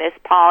driving this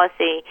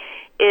policy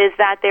is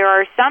that there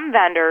are some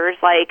vendors,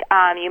 like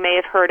you may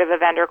have heard of a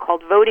vendor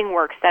called Voting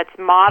Works, that's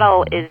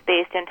model is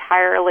based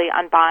entirely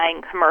on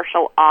buying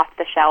commercial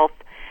off-the-shelf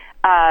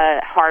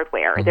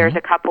hardware. There's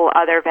a couple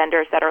other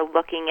vendors that are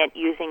looking at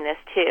using this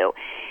too.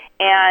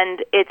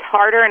 And it's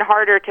harder and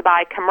harder to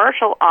buy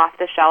commercial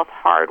off-the-shelf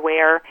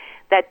hardware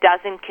that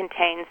doesn't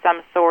contain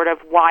some sort of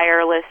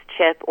wireless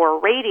chip or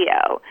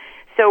radio.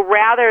 So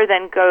rather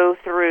than go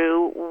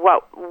through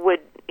what would,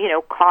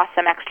 cost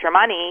some extra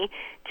money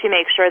to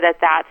make sure that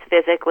that's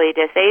physically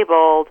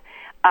disabled,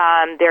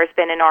 there's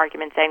been an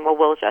argument saying, well,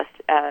 we'll just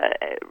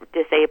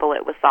disable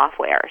it with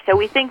software. So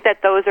we think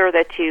that those are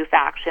the two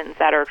factions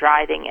that are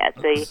driving it.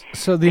 The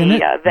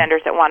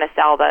vendors that want to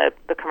sell the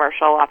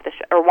commercial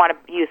or want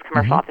to use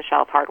commercial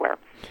off-the-shelf hardware.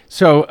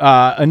 So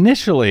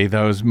initially,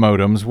 those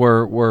modems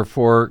were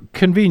for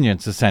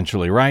convenience,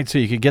 essentially, right? So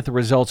you could get the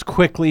results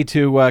quickly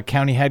to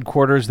county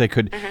headquarters. They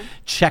could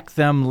check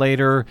them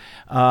later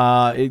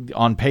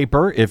on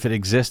paper if it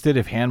existed,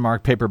 if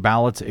hand-marked paper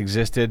ballots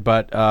existed.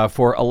 But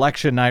for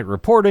election night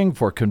reporting,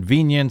 for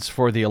convenience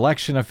for the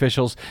election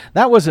officials,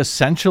 that was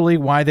essentially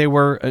why they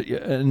were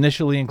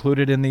initially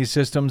included in these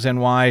systems, and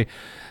why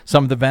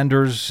some of the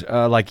vendors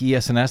like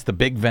ES&S, the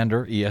big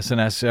vendor,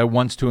 ES&S,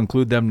 wants to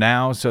include them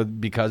now, so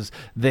because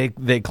they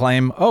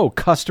claim,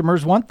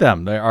 customers want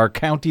them, our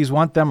counties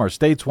want them, our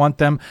states want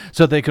them,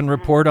 so they can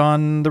report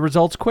on the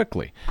results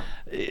quickly.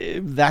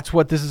 That's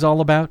what this is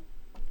all about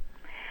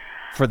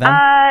for them?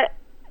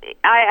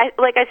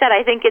 Like I said,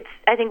 I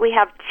think we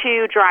have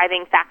two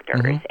driving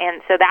factors,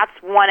 and so that's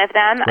one of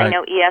them. Right. I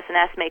know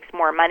ES&S makes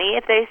more money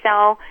if they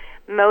sell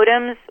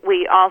modems.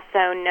 We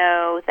also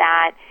know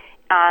that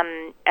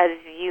as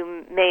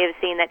you may have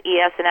seen, that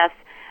ES&S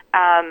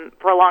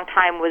for a long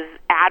time was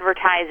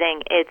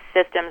advertising its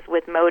systems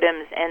with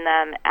modems in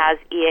them as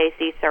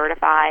EAC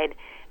certified,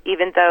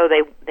 even though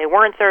they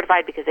weren't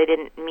certified because they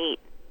didn't meet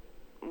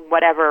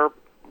whatever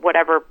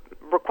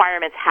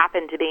requirements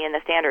happened to be in the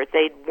standards.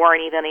 They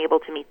weren't even able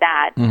to meet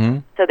that.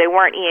 So they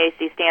weren't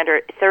EAC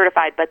standard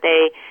certified, but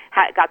they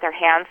got their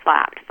hands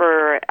slapped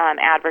for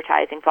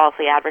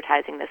falsely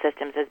advertising the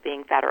systems as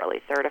being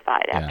federally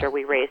certified after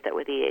we raised it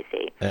with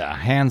EAC.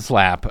 Hand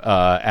slap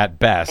at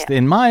best. Yeah.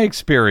 In my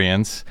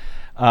experience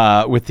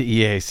with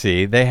the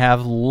EAC, they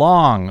have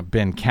long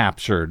been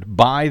captured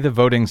by the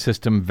voting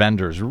system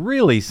vendors,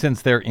 really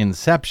since their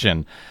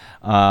inception.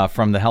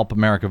 From the Help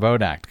America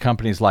Vote Act.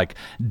 Companies like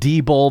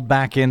Diebold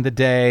back in the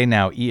day,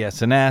 now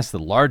ES&S, the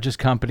largest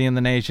company in the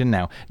nation,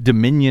 now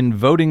Dominion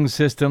Voting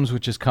Systems,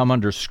 which has come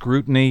under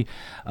scrutiny,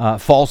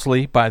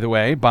 falsely, by the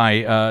way,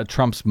 by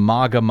Trump's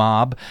MAGA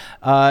mob.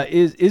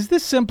 Is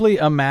this simply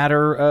a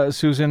matter,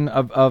 Susan,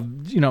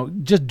 of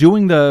just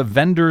doing the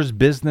vendors'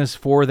 business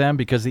for them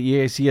because the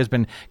EAC has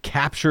been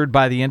captured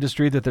by the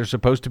industry that they're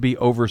supposed to be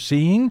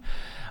overseeing?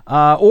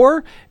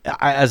 Or,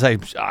 as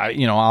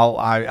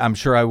I'm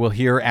sure I will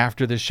hear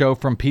after the show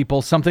from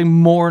people, something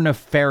more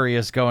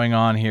nefarious going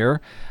on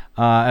here,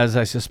 as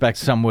I suspect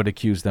some would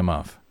accuse them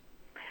of.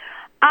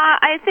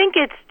 I think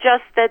it's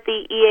just that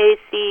the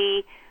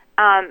EAC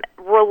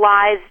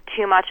relies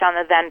too much on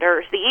the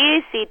vendors. The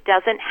EAC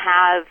doesn't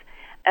have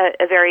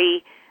a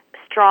very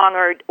strong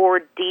or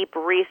deep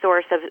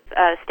resource of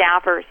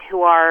staffers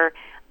who are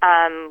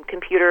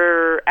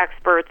computer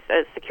experts,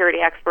 security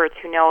experts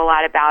who know a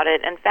lot about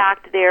it. In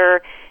fact,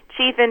 their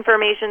chief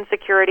information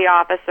security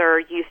officer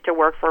used to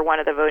work for one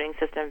of the voting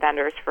system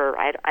vendors for,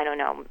 I don't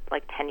know,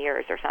 like 10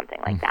 years or something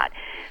like that.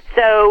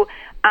 So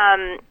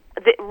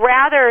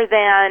rather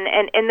than,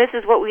 and this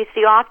is what we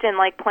see often,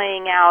 like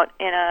playing out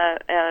in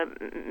a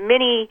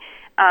mini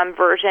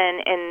version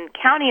in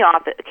county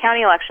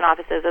election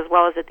offices as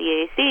well as at the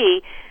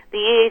EAC, the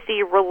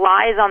EAC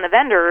relies on the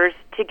vendors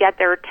to get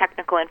their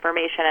technical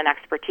information and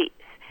expertise.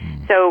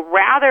 So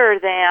rather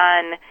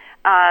than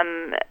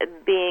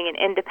being an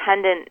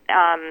independent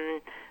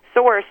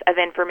source of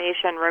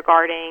information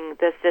regarding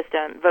the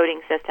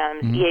voting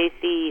systems,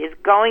 EAC is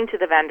going to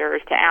the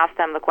vendors to ask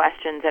them the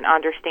questions and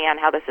understand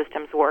how the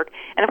systems work.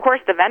 And of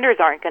course, the vendors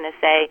aren't going to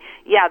say,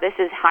 yeah, this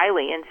is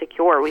highly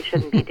insecure, we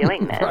shouldn't be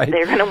doing this. Right.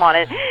 They're going to want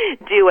to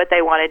do what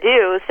they want to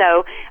do.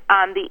 So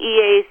the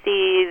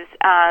EAC's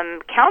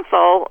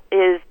counsel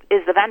is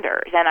the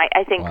vendors. And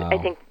I think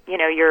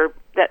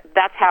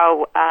that's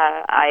how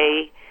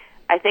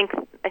I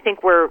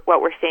think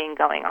what we're seeing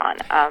going on.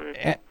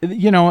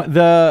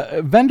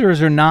 The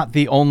vendors are not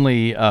the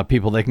only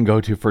people they can go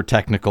to for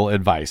technical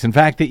advice. In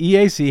fact, the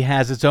EAC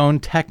has its own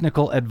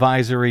technical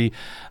advisory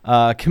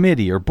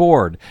committee or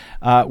board,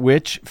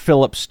 which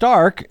Philip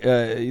Stark,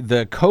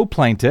 the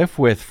co-plaintiff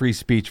with Free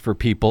Speech for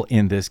People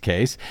in this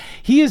case,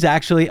 he is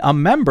actually a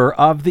member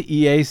of the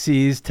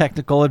EAC's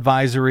technical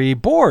advisory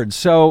board.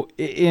 So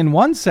in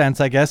one sense,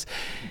 I guess,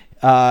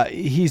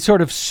 he's sort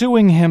of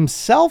suing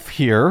himself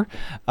here,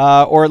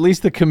 or at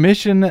least the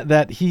commission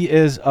that he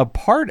is a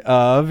part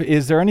of.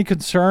 Is there any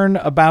concern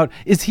about,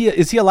 is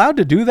he allowed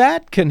to do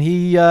that? Can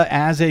he,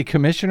 as a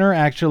commissioner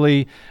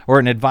actually, or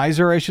an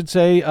advisor, I should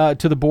say,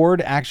 to the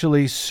board,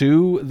 actually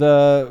sue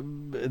the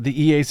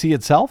EAC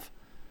itself?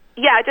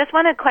 Yeah, I just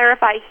want to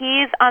clarify.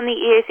 He's on the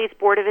EAC's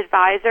Board of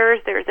Advisors.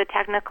 There's a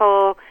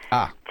technical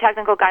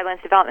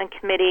guidelines development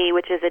committee,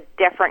 which is a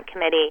different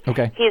committee.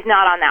 Okay. He's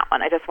not on that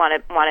one. I just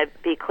want to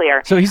be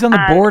clear. So he's on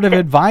the Board of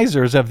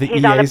Advisors of the EAC.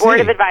 He's on the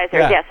Board of Advisors.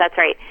 Yeah. Yes, that's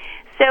right.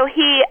 So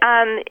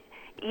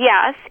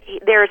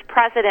there's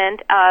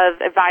precedent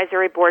of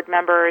advisory board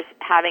members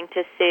having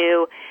to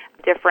sue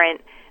different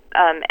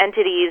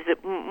entities.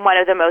 One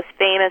of the most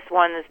famous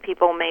ones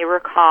people may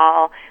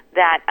recall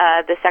that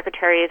the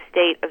Secretary of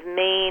State of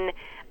Maine,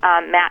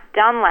 Matt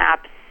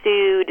Dunlap,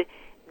 sued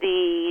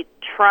the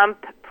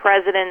Trump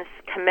President's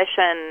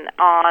Commission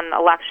on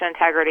Election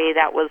Integrity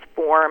that was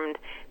formed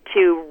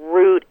to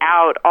root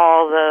out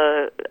all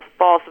the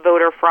false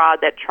voter fraud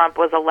that Trump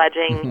was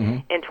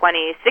alleging in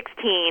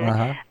 2016,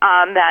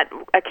 that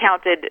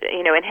accounted,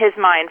 in his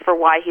mind, for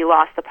why he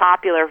lost the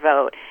popular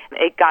vote.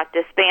 It got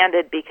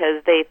disbanded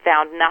because they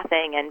found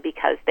nothing and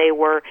because they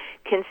were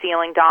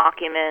concealing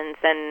documents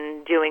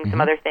and doing some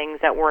other things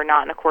that were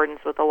not in accordance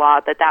with the law.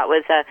 But that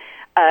was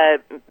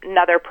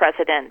another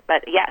precedent.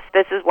 But yes,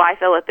 this is why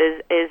Philip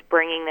is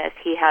bringing this.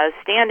 He has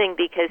standing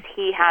because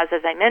he has,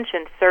 as I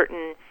mentioned,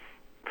 certain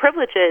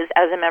privileges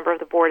as a member of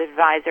the Board of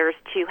Advisors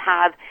to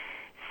have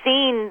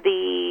seen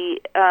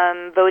the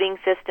voting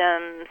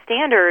system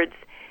standards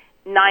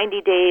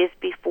 90 days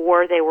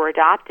before they were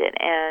adopted.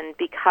 And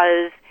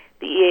because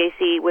the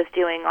EAC was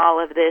doing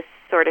all of this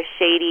sort of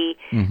shady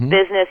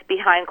business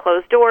behind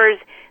closed doors,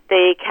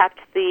 they kept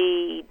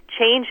the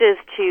changes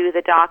to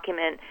the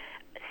document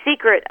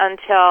secret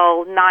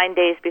until 9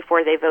 days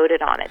before they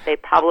voted on it. They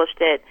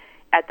published it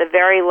at the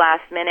very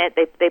last minute.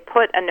 They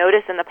put a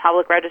notice in the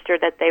public register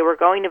that they were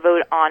going to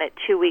vote on it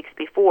 2 weeks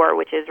before,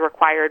 which is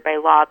required by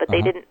law, but they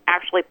didn't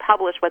actually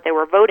publish what they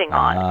were voting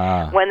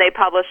on. When they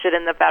published it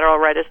in the Federal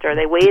Register,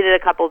 they waited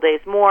a couple days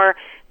more,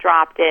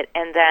 dropped it,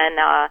 and then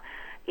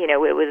it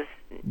was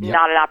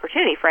not an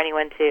opportunity for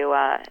anyone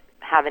to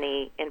have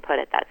any input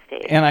at that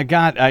stage. And I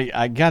got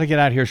to get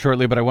out here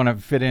shortly, but I want to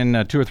fit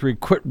in two or three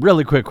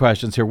really quick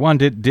questions here. One,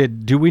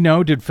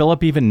 did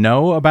Philip even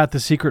know about the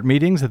secret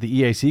meetings that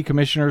the EAC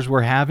commissioners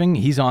were having?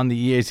 He's on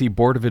the EAC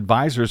Board of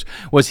Advisors.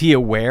 Was he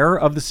aware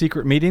of the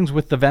secret meetings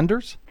with the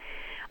vendors?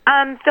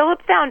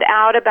 Philip found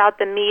out about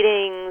the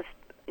meetings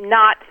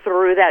not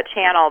through that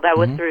channel. That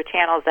was through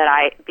channels that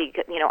I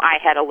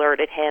had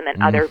alerted him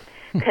and other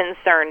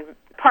concerned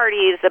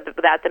parties that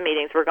the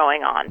meetings were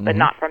going on, but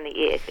not from the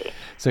EAC.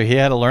 So he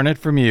had to learn it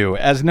from you.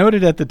 As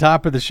noted at the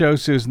top of the show,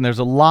 Susan, there's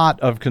a lot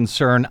of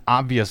concern,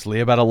 obviously,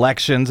 about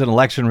elections and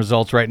election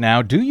results right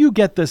now. Do you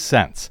get the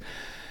sense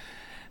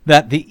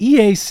that the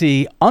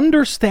EAC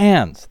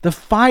understands the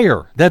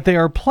fire that they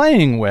are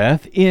playing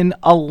with in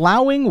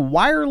allowing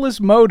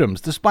wireless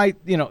modems,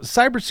 despite,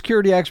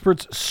 cybersecurity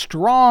experts'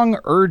 strong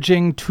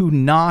urging to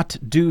not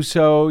do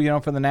so,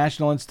 from the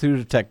National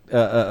Institute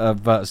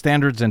of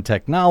Standards and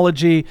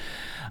Technology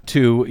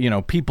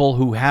to, people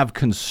who have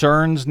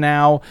concerns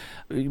now,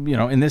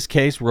 in this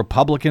case,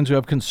 Republicans who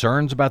have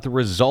concerns about the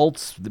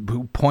results,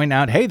 who point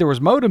out, hey, there was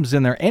modems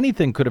in there,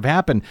 anything could have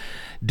happened.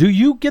 Do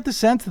you get the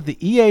sense that the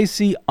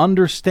EAC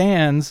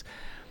understands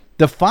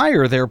the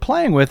fire they're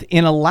playing with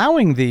in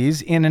allowing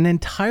these in an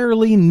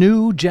entirely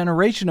new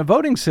generation of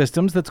voting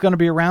systems that's going to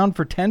be around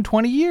for 10,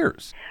 20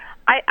 years?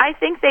 I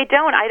think they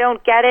don't. I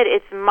don't get it.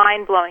 It's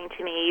mind-blowing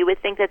to me. You would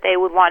think that they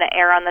would want to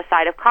err on the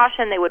side of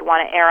caution. They would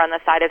want to err on the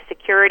side of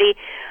security.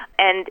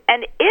 And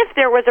if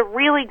there was a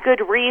really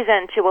good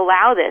reason to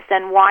allow this,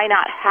 then why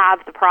not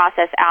have the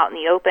process out in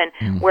the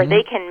open where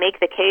they can make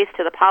the case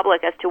to the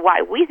public as to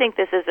why we think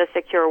this is a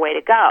secure way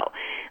to go?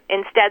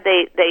 Instead,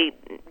 they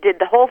did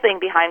the whole thing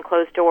behind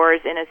closed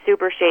doors in a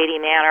super shady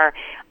manner.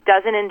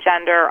 Doesn't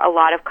engender a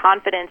lot of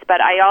confidence.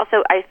 But I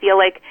feel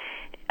like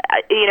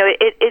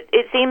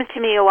it seems to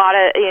me a lot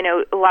of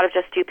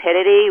just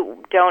stupidity.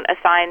 Don't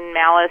assign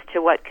malice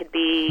to what could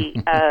be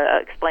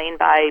explained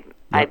by.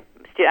 Yep.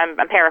 I'm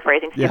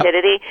paraphrasing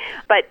stupidity,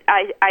 yep. But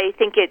I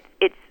think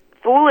it's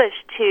foolish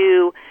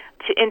to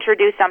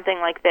introduce something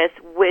like this,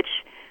 which,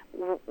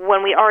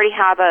 when we already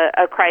have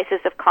a crisis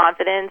of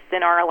confidence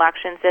in our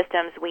election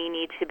systems, we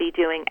need to be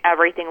doing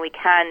everything we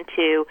can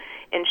to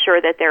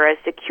ensure that they're as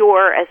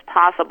secure as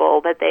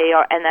possible, that they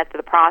are, and that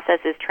the process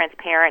is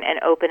transparent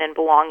and open and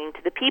belonging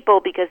to the people,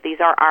 because these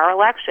are our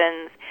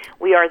elections.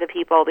 We are the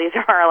people. These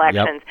are our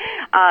elections. Yep.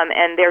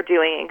 And they're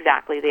doing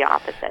exactly the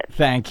opposite.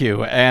 Thank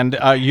you. And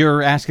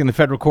you're asking the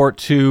federal court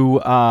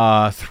to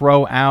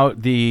throw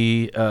out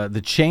the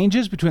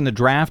changes between the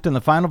draft and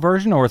the final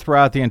version, or throw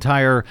out the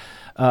entire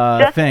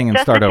thing and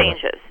start over?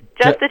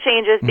 Just the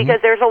changes, because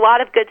there's a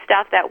lot of good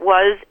stuff that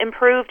was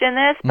improved in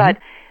this, but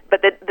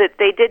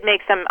they did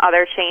make some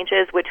other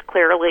changes which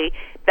clearly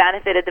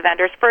benefited the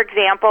vendors. For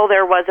example,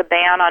 there was a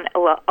ban on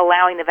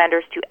allowing the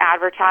vendors to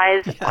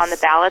advertise on the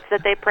ballots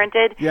that they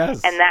printed,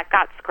 and that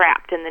got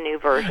scrapped in the new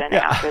version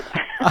after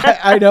that.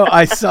 I know.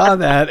 I saw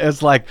that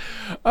as like,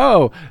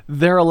 oh,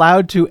 they're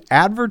allowed to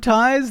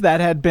advertise? That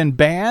had been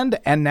banned,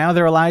 and now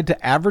they're allowed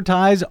to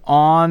advertise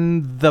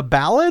on the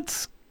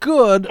ballots?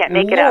 Good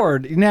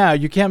Lord. No,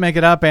 you can't make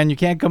it up, and you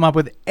can't come up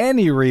with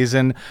any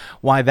reason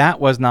why that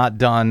was not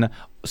done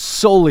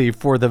solely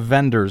for the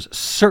vendors.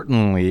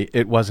 Certainly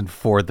it wasn't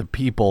for the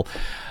people.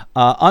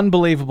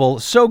 Unbelievable.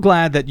 So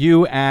glad that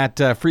you at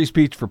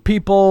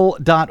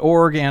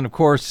freespeechforpeople.org and, of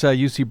course,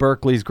 UC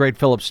Berkeley's great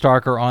Philip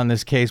Stark are on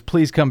this case.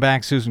 Please come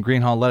back, Susan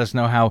Greenhalgh. Let us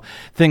know how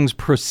things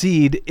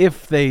proceed,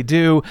 if they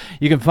do.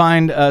 You can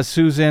find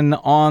Susan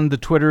on the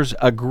Twitters.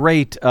 A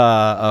great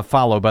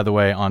follow, by the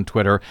way, on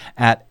Twitter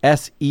at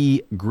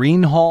SE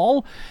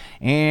Greenhalgh.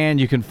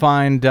 And you can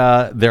find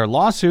their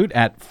lawsuit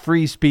at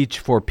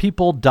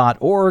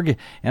freespeechforpeople.org.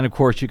 And, of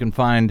course, you can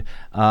find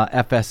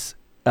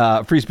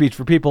Free Speech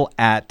for People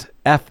at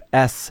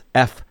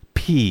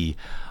FSFP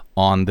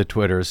on the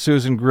Twitter.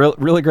 Susan,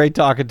 really great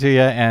talking to you,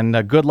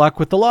 and good luck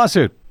with the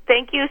lawsuit.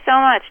 Thank you so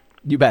much.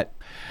 You bet.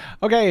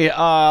 Okay,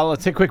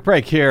 let's take a quick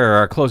break here,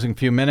 our closing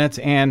few minutes.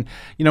 And,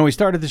 we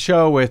started the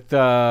show with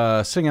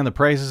singing the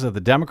praises of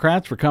the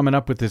Democrats for coming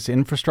up with this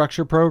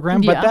infrastructure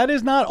program, but that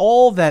is not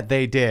all that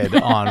they did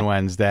on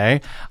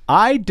Wednesday.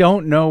 I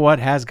don't know what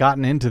has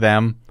gotten into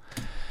them,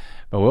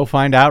 but we'll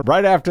find out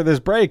right after this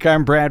break.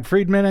 I'm Brad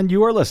Friedman, and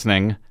you are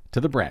listening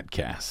to the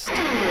BradCast.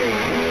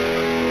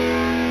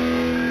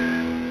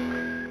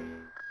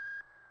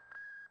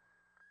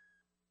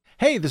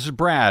 Hey, this is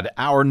Brad.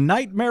 Our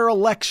nightmare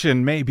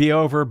election may be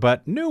over,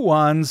 but new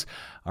ones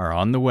are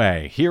on the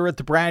way. Here at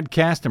the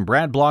BradCast and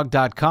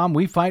BradBlog.com,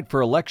 we fight for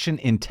election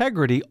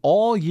integrity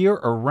all year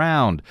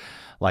around,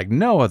 like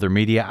no other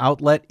media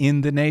outlet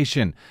in the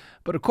nation.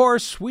 But of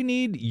course, we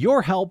need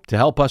your help to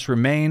help us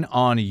remain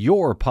on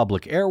your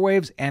public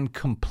airwaves and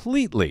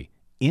completely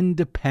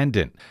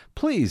independent.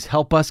 Please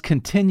help us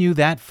continue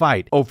that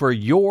fight over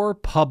your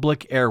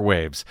public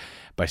airwaves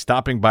by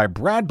stopping by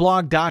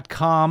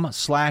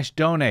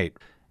bradblog.com/donate.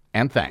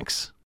 And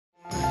thanks.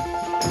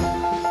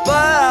 But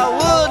I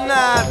would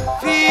not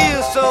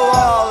feel so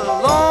all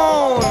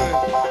alone.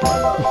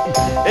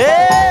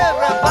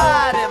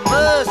 Everybody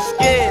must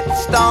get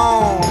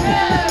stoned.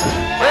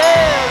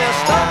 Well,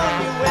 they'll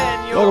stone you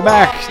when you're... Welcome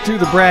back to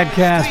the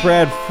BradCast.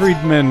 Brad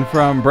Friedman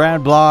from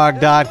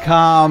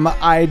BradBlog.com.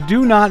 I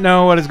do not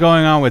know what is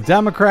going on with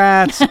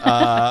Democrats.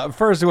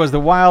 First, it was the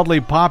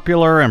wildly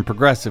popular and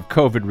progressive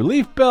COVID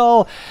relief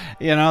bill.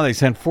 They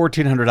sent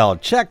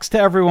 $1,400 checks to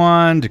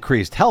everyone,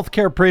 decreased health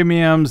care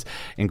premiums,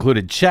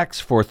 included checks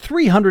for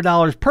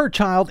 $300 per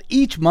child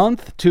each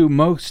month to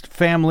most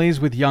families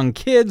with young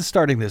kids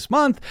starting this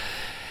month.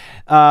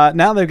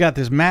 Now they've got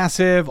this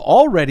massive,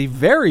 already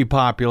very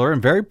popular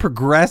and very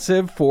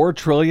progressive $4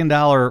 trillion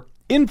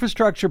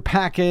infrastructure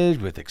package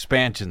with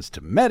expansions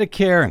to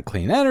Medicare and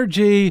clean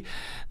energy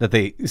that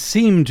they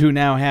seem to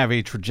now have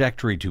a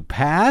trajectory to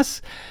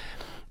pass.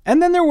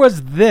 And then there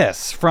was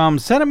this from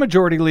Senate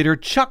Majority Leader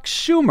Chuck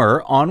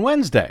Schumer on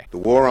Wednesday. The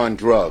war on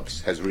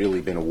drugs has really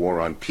been a war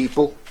on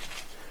people,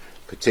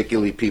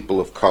 particularly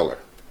people of color.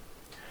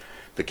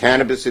 The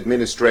Cannabis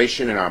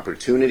Administration and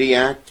Opportunity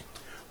Act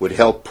would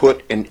help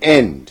put an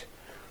end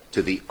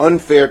to the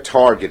unfair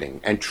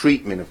targeting and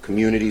treatment of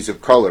communities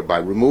of color by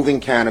removing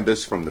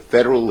cannabis from the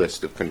federal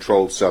list of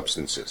controlled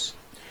substances.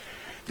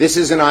 This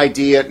is an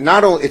idea,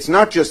 it's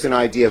not just an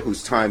idea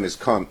whose time has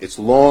come, it's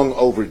long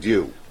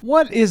overdue.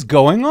 What is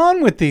going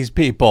on with these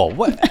people?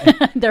 What?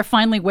 They're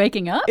finally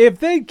waking up? If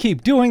they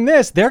keep doing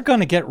this, they're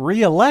going to get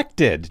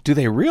reelected. Do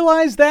they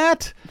realize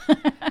that?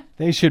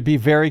 They should be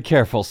very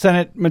careful.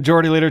 Senate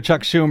Majority Leader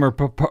Chuck Schumer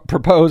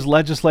proposed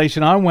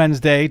legislation on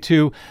Wednesday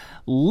to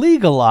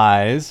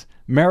legalize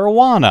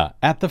marijuana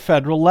at the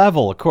federal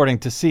level, according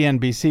to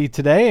CNBC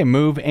Today, a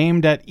move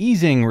aimed at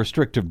easing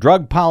restrictive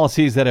drug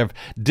policies that have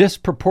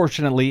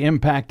disproportionately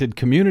impacted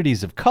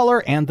communities of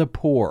color and the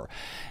poor.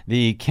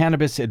 The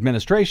Cannabis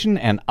Administration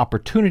and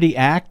Opportunity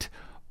Act,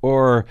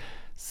 or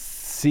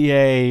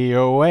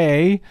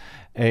CAOA,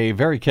 a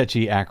very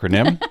catchy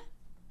acronym.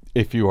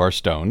 If you are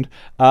stoned,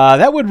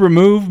 that would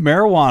remove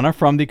marijuana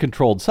from the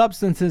Controlled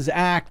Substances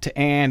Act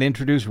and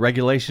introduce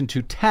regulation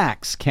to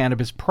tax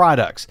cannabis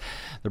products.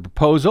 The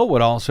proposal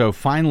would also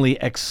finally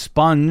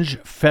expunge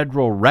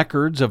federal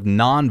records of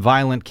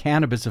nonviolent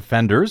cannabis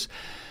offenders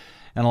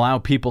and allow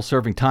people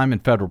serving time in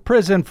federal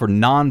prison for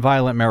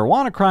nonviolent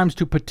marijuana crimes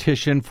to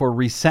petition for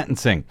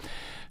resentencing.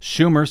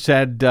 Schumer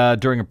said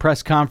during a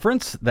press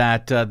conference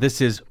that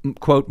this is,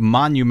 quote,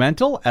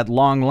 monumental. At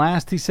long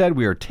last, he said,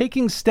 we are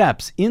taking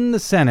steps in the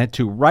Senate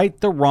to right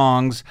the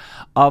wrongs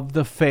of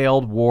the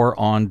failed war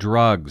on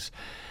drugs.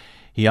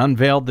 He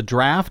unveiled the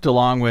draft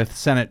along with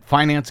Senate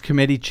Finance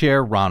Committee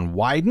Chair Ron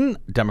Wyden,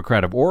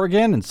 Democrat of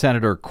Oregon, and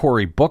Senator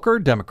Cory Booker,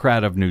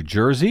 Democrat of New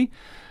Jersey.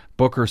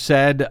 Booker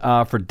said,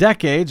 for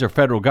decades, our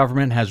federal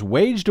government has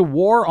waged a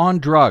war on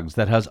drugs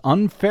that has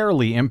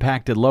unfairly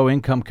impacted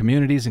low-income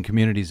communities and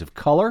communities of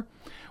color.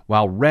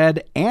 While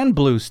red and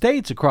blue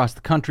states across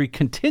the country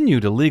continue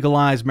to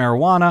legalize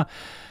marijuana,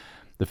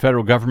 the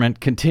federal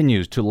government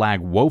continues to lag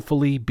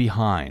woefully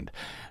behind.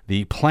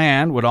 The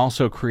plan would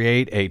also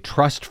create a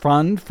trust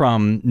fund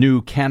from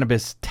new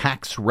cannabis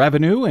tax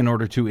revenue in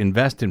order to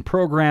invest in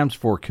programs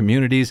for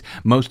communities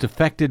most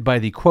affected by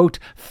the, quote,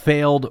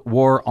 failed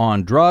war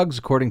on drugs,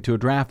 according to a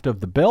draft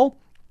of the bill.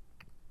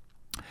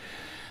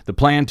 The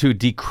plan to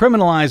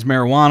decriminalize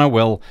marijuana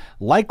will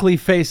likely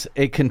face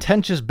a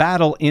contentious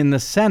battle in the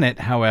Senate,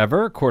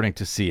 however, according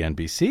to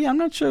CNBC. I'm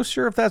not so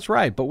sure if that's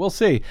right, but we'll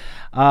see.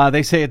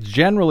 They say it's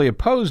generally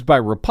opposed by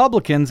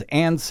Republicans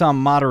and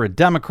some moderate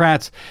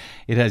Democrats.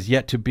 It has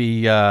yet to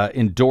be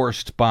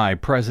endorsed by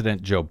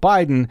President Joe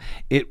Biden.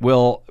 It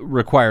will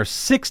require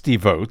 60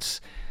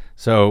 votes.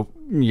 So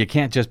you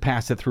can't just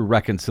pass it through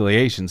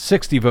reconciliation.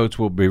 60 votes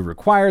will be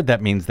required.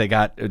 That means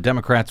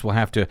Democrats will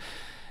have to,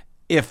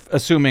 if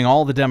assuming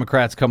all the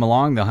Democrats come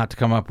along, they'll have to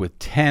come up with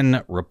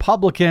 10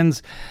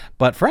 Republicans.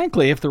 But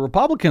frankly, if the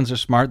Republicans are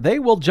smart, they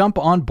will jump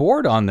on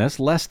board on this,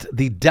 lest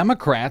the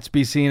Democrats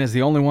be seen as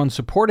the only ones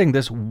supporting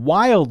this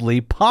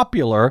wildly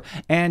popular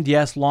and,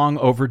 yes, long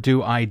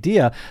overdue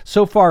idea.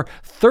 So far,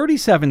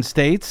 37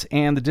 states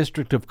and the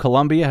District of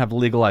Columbia have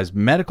legalized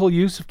medical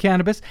use of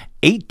cannabis.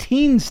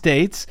 18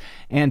 states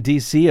and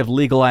D.C. have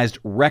legalized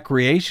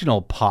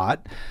recreational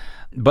pot.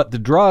 But the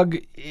drug,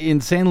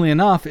 insanely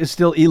enough, is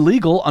still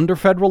illegal under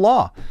federal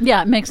law.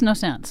 Yeah, it makes no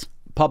sense.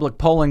 Public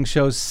polling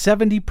shows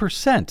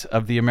 70%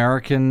 of the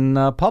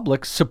American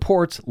public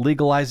supports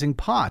legalizing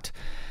pot.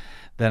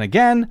 Then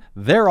again,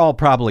 they're all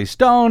probably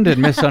stoned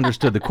and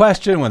misunderstood the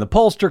question when the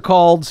pollster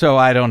called, so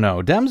I don't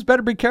know. Dems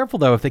better be careful,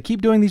 though. If they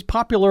keep doing these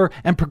popular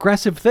and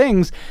progressive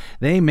things,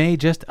 they may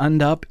just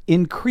end up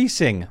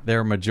increasing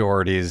their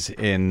majorities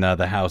in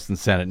the House and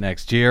Senate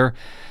next year.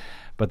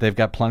 But they've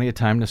got plenty of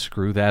time to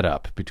screw that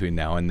up between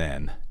now and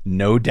then.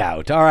 No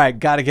doubt. All right,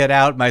 got to get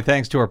out. My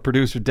thanks to our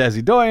producer,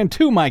 Desi Doyen,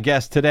 to my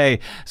guest today,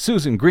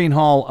 Susan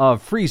Greenhalgh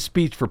of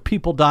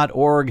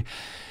freespeechforpeople.org,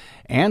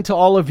 and to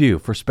all of you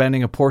for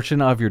spending a portion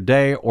of your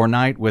day or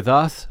night with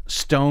us,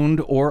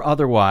 stoned or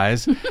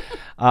otherwise.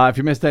 If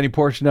you missed any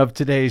portion of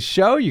today's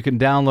show, you can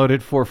download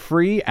it for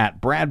free at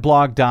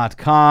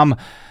bradblog.com.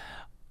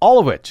 All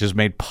of which is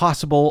made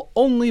possible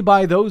only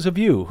by those of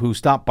you who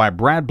stop by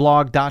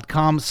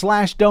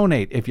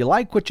bradblog.com/donate. If you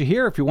like what you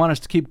hear, if you want us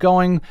to keep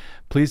going,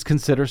 please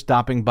consider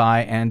stopping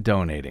by and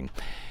donating.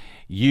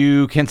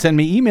 You can send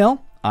me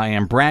email. I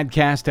am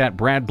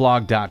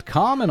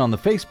bradcast@bradblog.com. And on the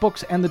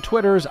Facebooks and the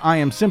Twitters, I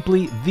am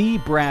simply the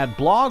Brad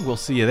Blog. We'll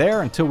see you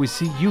there. Until we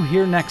see you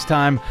here next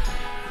time,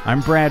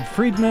 I'm Brad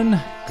Friedman.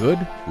 Good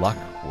luck,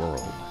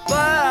 world. But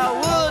I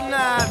would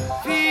not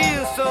feel